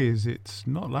fact is, it's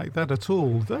not like that at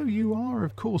all, though you are,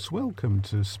 of course, welcome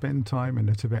to spend time in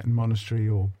a Tibetan monastery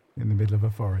or in the middle of a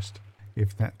forest,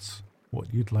 if that's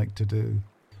what you'd like to do.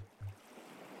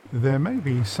 There may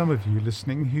be some of you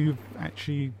listening who've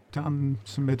actually done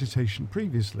some meditation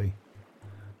previously.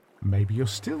 Maybe you're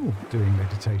still doing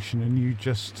meditation and you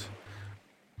just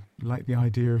like the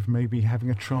idea of maybe having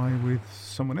a try with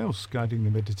someone else guiding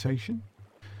the meditation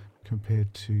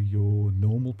compared to your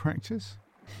normal practice.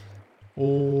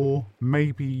 Or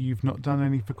maybe you've not done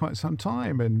any for quite some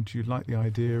time and you like the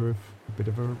idea of a bit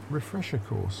of a refresher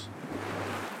course.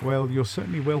 Well, you're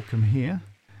certainly welcome here,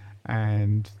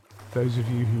 and those of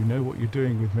you who know what you're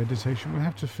doing with meditation will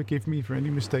have to forgive me for any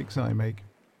mistakes I make.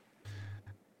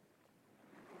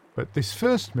 But this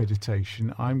first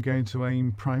meditation, I'm going to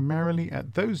aim primarily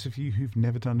at those of you who've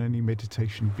never done any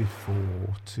meditation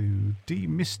before, to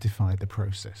demystify the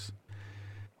process.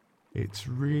 It's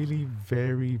really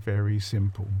very, very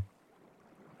simple.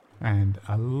 And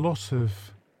a lot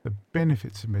of the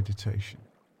benefits of meditation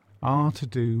are to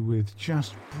do with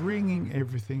just bringing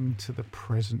everything to the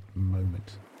present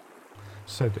moment,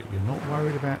 so that you're not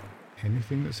worried about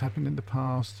anything that's happened in the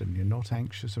past and you're not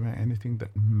anxious about anything that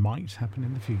might happen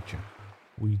in the future.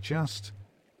 We just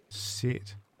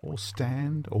sit or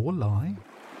stand or lie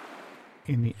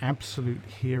in the absolute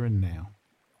here and now.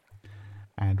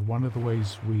 And one of the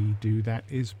ways we do that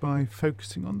is by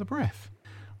focusing on the breath,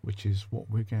 which is what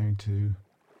we're going to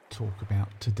talk about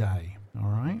today. All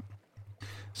right?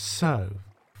 So,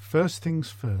 first things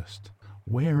first,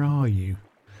 where are you?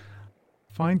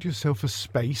 Find yourself a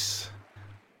space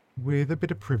with a bit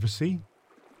of privacy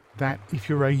that, if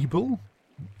you're able,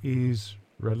 is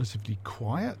relatively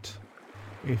quiet.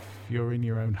 If you're in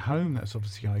your own home, that's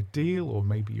obviously ideal, or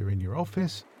maybe you're in your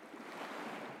office.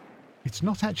 It's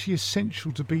not actually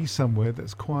essential to be somewhere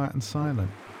that's quiet and silent.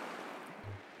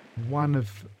 One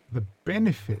of the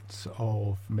benefits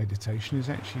of meditation is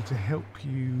actually to help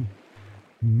you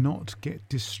not get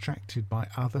distracted by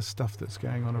other stuff that's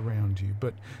going on around you.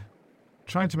 But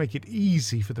trying to make it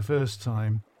easy for the first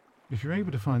time, if you're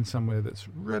able to find somewhere that's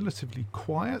relatively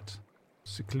quiet,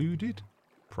 secluded,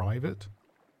 private,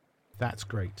 that's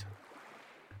great.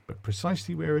 But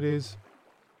precisely where it is,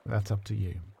 that's up to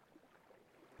you.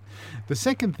 The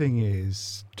second thing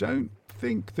is, don't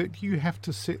think that you have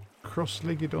to sit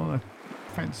cross-legged on a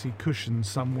fancy cushion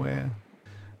somewhere,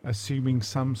 assuming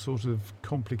some sort of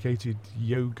complicated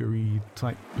yoga-y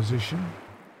type position.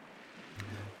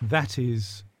 That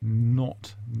is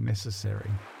not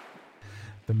necessary.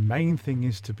 The main thing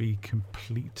is to be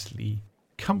completely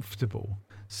comfortable.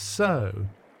 So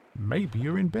maybe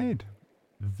you're in bed.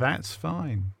 That's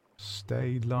fine.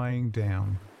 Stay lying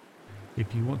down.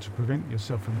 If you want to prevent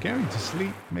yourself from going to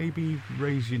sleep, maybe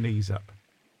raise your knees up.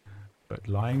 But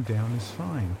lying down is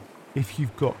fine. If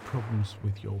you've got problems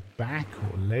with your back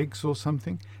or legs or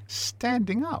something,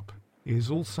 standing up is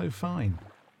also fine.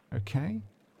 Okay?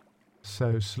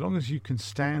 So long as you can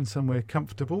stand somewhere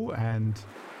comfortable and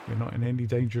you're not in any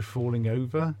danger of falling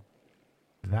over,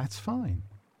 that's fine.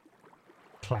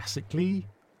 Classically,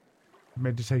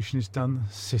 meditation is done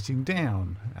sitting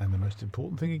down. And the most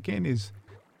important thing again is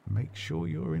make sure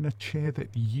you're in a chair that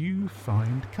you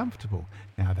find comfortable.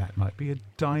 Now, that might be a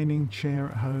dining chair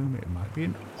at home. It might be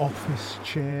an office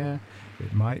chair.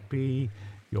 It might be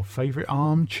your favorite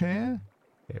armchair.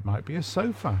 It might be a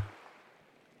sofa.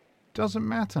 Doesn't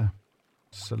matter,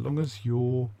 so long as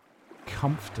you're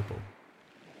comfortable.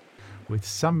 With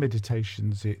some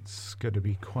meditations, it's going to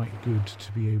be quite good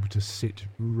to be able to sit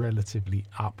relatively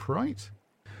upright.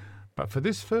 But for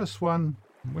this first one,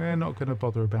 we're not going to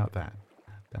bother about that.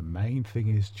 The main thing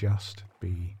is just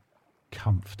be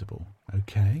comfortable,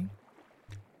 okay?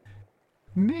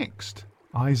 Next,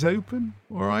 eyes open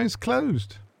or eyes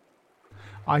closed.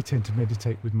 I tend to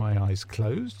meditate with my eyes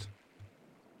closed.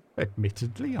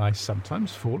 Admittedly, I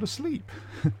sometimes fall asleep.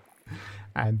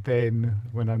 And then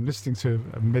when I'm listening to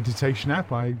a meditation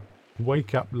app, I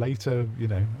wake up later,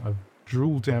 I've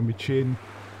drooled down my chin.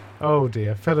 Oh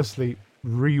dear, fell asleep,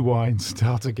 rewind,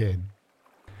 start again.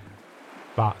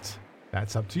 But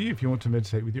that's up to you. If you want to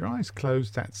meditate with your eyes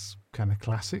closed, that's kind of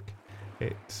classic.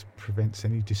 It prevents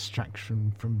any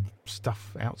distraction from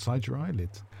stuff outside your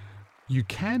eyelids. You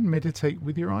can meditate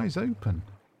with your eyes open.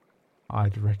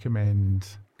 I'd recommend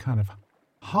kind of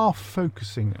half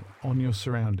focusing on your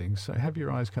surroundings. So have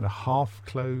your eyes kind of half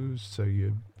closed so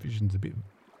your vision's a bit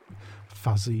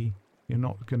fuzzy. You're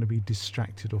not going to be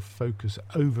distracted or focus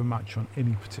over much on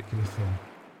any particular thing.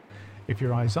 If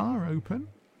your eyes are open,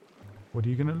 what are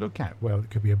you going to look at? Well,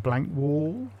 it could be a blank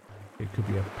wall. It could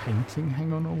be a painting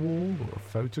hang on a wall or a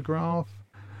photograph.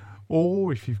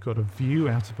 Or if you've got a view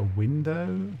out of a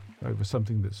window over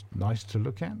something that's nice to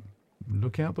look at,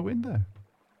 look out the window.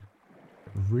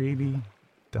 It really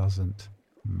doesn't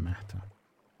matter.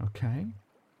 Okay?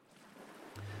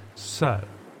 So,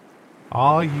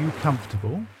 are you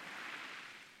comfortable?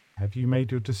 Have you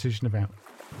made your decision about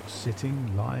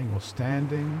sitting, lying or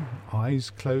standing, eyes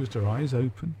closed or eyes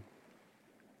open?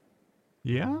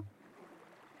 Yeah?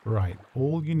 Right.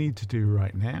 All you need to do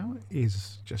right now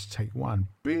is just take one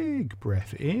big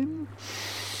breath in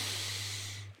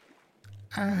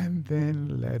and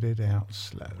then let it out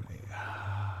slowly.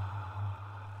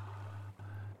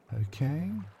 Okay?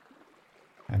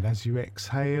 And as you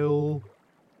exhale,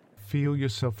 feel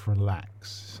yourself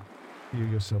relax. Feel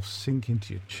yourself sink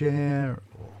into your chair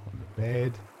or on the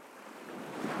bed.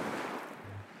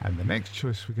 And the next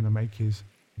choice we're going to make is,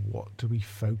 what do we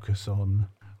focus on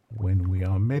when we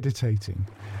are meditating?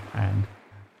 And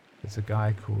there's a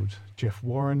guy called Jeff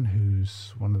Warren,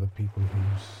 who's one of the people who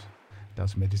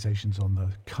does meditations on the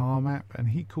Calm app, and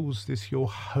he calls this your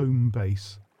home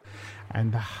base.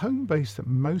 And the home base that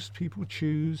most people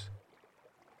choose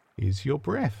is your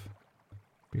breath,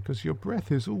 because your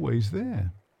breath is always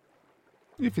there.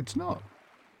 If it's not,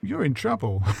 you're in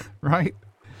trouble, right?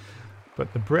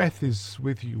 But the breath is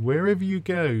with you wherever you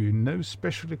go, no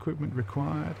special equipment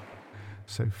required.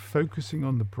 So focusing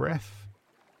on the breath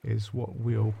is what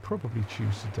we'll probably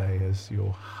choose today as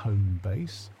your home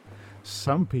base.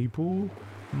 Some people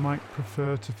might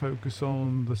prefer to focus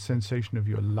on the sensation of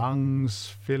your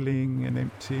lungs filling and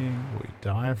emptying, or your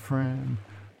diaphragm,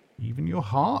 even your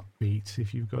heartbeat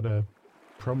if you've got a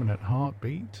prominent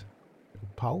heartbeat, or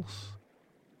pulse,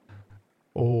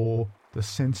 or the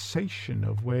sensation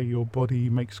of where your body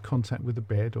makes contact with the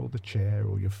bed or the chair,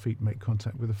 or your feet make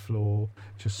contact with the floor.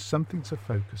 Just something to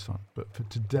focus on. But for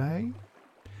today,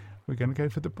 we're going to go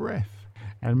for the breath,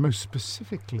 and most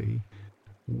specifically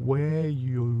where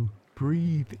you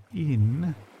breathe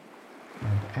in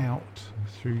and out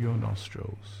through your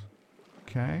nostrils.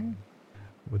 Okay?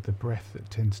 With the breath that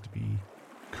tends to be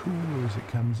cooler as it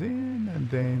comes in and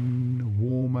then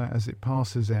warmer as it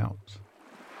passes out.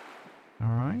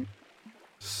 All right?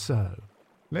 So,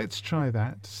 let's try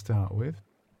that to start with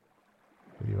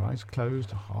your eyes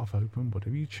closed or half open,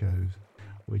 whatever you chose.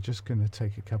 We're just going to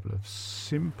take a couple of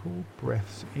simple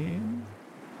breaths in,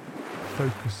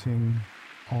 focusing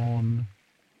on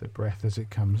the breath as it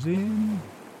comes in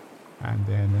and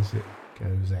then as it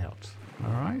goes out.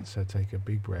 All right, so take a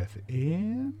big breath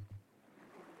in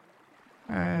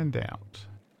and out.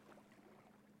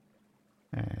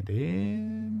 And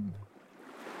in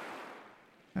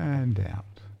and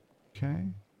out. Okay?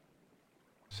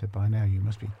 So by now you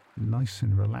must be nice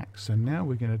and relaxed. So now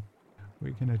we're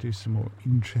gonna do some more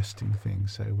interesting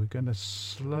things. So we're gonna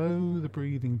slow the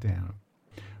breathing down.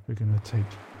 We're gonna take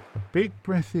a big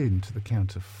breath in to the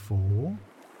count of 4,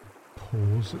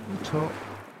 pause at the top,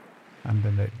 and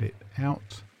then let it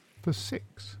out for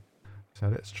 6. So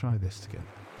let's try this together.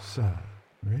 So,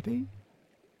 ready?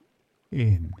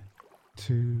 In,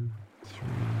 2, 3,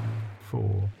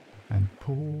 4, and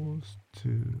pause,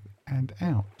 2, and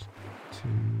out, 2,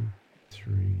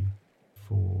 3,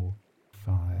 4,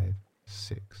 5,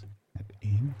 6, and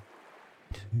in,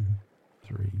 2,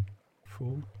 3,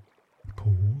 4,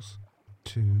 pause,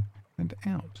 2, and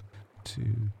out, 2,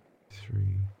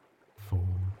 3, 4,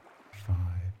 5,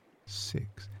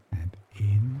 6, and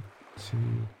in, 2,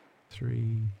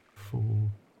 3,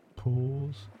 4,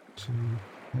 pause, 2,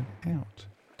 and out,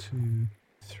 2,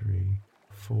 3,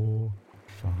 4,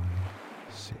 5,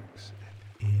 6,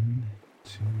 and in,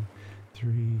 2,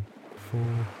 3,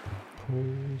 4,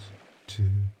 pause, 2,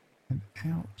 and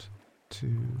out, 2,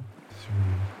 3,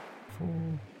 4,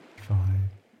 5,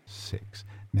 6.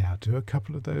 Now do a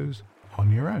couple of those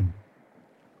on your own.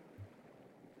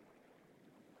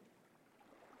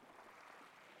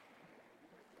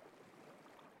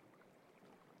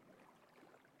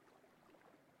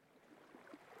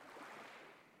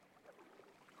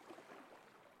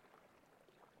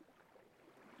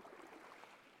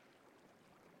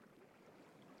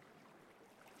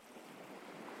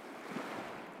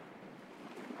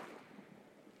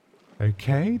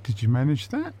 Okay, did you manage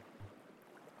that?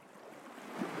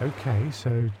 Okay,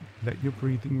 so let your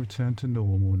breathing return to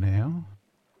normal now.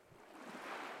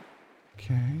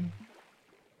 Okay.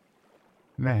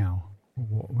 Now,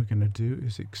 what we're going to do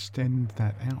is extend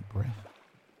that out breath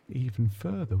even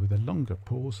further with a longer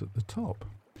pause at the top.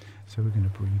 So we're going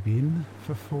to breathe in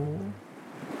for 4,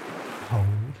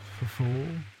 hold for 4,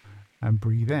 and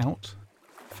breathe out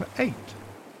for 8.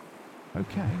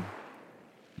 Okay.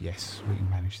 Yes, we can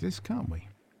manage this, can't we?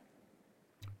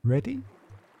 Ready?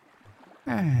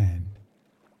 And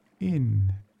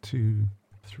in, 2,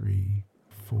 3,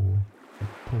 4, and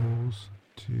pause,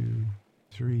 2,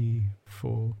 3,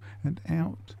 4, and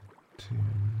out, 2,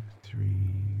 3,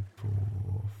 4,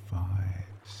 5,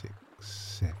 6,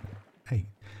 7, 8,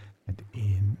 and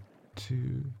in,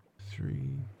 2,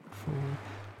 3, 4,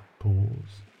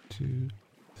 pause, 2,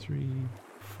 3,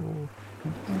 4,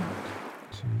 and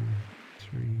out, 2,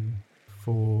 3,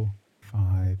 4,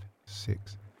 5,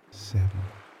 6, 7,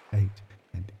 8,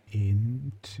 and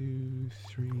in, 2,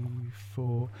 3,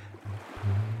 4, and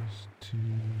pause, 2,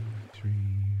 3,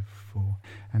 4,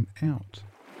 and out,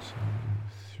 2,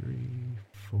 3,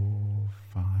 4,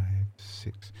 5,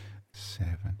 6,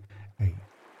 7, 8,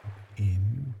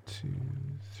 in, 2,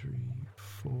 3,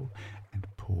 4, and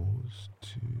pause,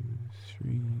 2,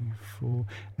 3, 4,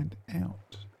 and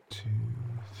out, 2,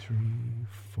 3,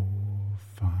 4,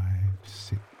 5,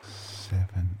 6,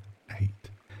 7, 8.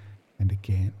 And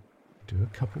again, do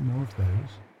a couple more of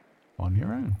those on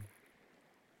your own.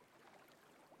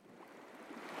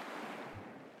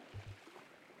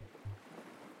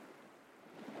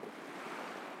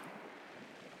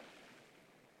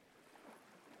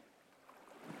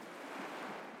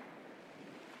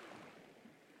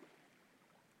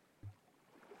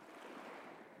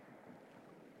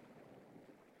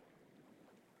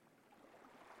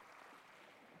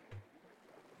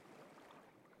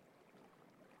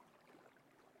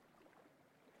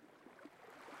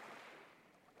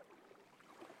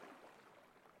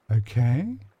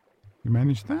 Okay, you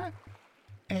managed that?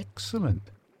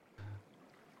 Excellent.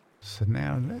 So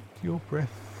now let your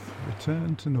breath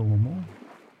return to normal.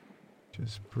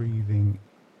 Just breathing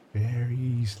very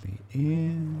easily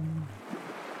in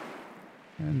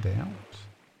and out.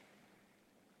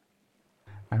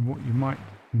 And what you might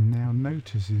now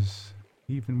notice is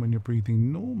even when you're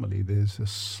breathing normally, there's a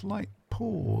slight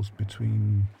pause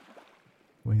between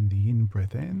when the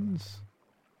in-breath ends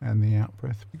and the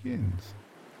out-breath begins.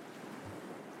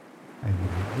 And you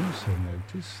will also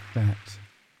notice that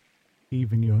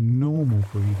even your normal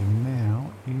breathing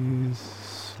now is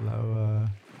slower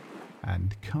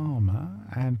and calmer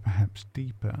and perhaps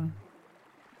deeper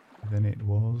than it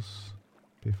was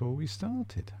before we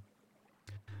started.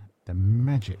 The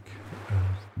magic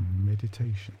of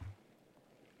meditation.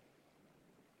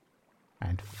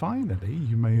 And finally,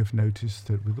 you may have noticed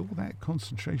that with all that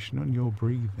concentration on your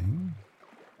breathing,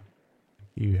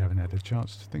 you haven't had a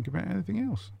chance to think about anything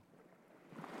else.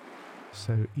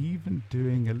 So even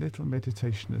doing a little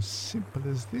meditation as simple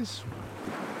as this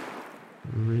one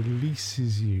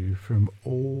releases you from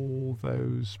all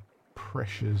those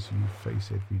pressures you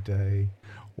face every day,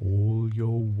 all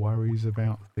your worries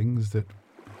about things that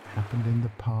happened in the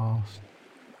past,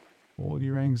 all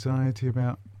your anxiety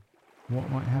about what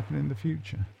might happen in the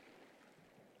future.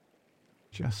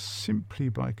 Just simply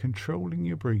by controlling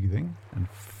your breathing and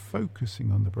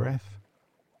focusing on the breath,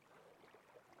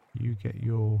 you get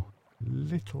your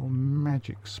little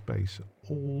magic space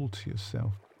all to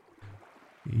yourself,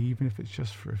 even if it's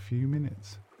just for a few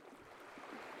minutes.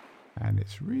 And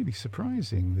it's really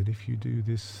surprising that if you do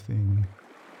this thing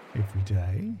every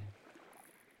day,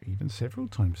 even several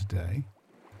times a day,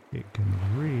 it can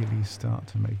really start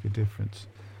to make a difference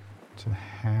to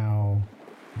how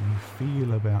you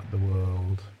feel about the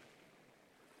world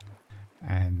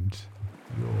and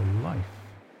your life.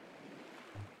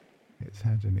 It's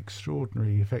had an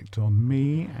extraordinary effect on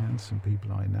me and some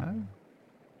people I know.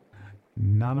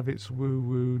 None of it's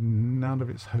woo-woo, none of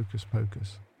it's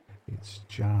hocus-pocus. It's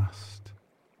just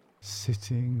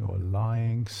sitting or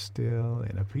lying still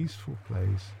in a peaceful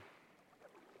place,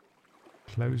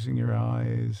 closing your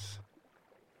eyes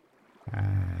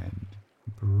and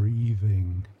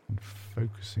breathing and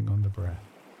focusing on the breath.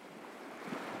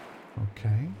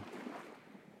 Okay?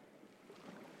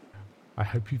 I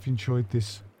hope you've enjoyed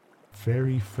this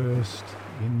very first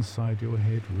inside your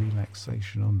head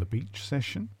relaxation on the beach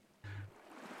session.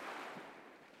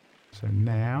 So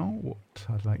now what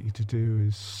I'd like you to do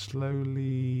is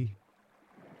slowly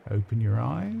open your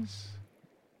eyes,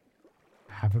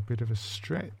 have a bit of a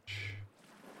stretch,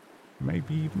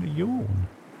 maybe even a yawn.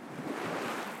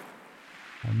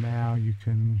 And now you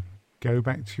can go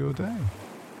back to your day.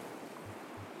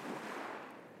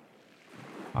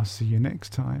 I'll see you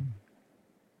next time.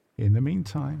 In the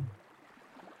meantime,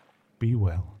 be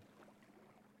well.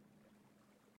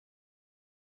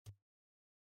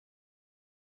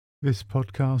 This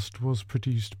podcast was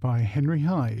produced by Henry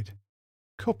Hyde.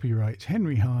 Copyright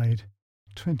Henry Hyde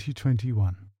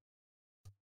 2021.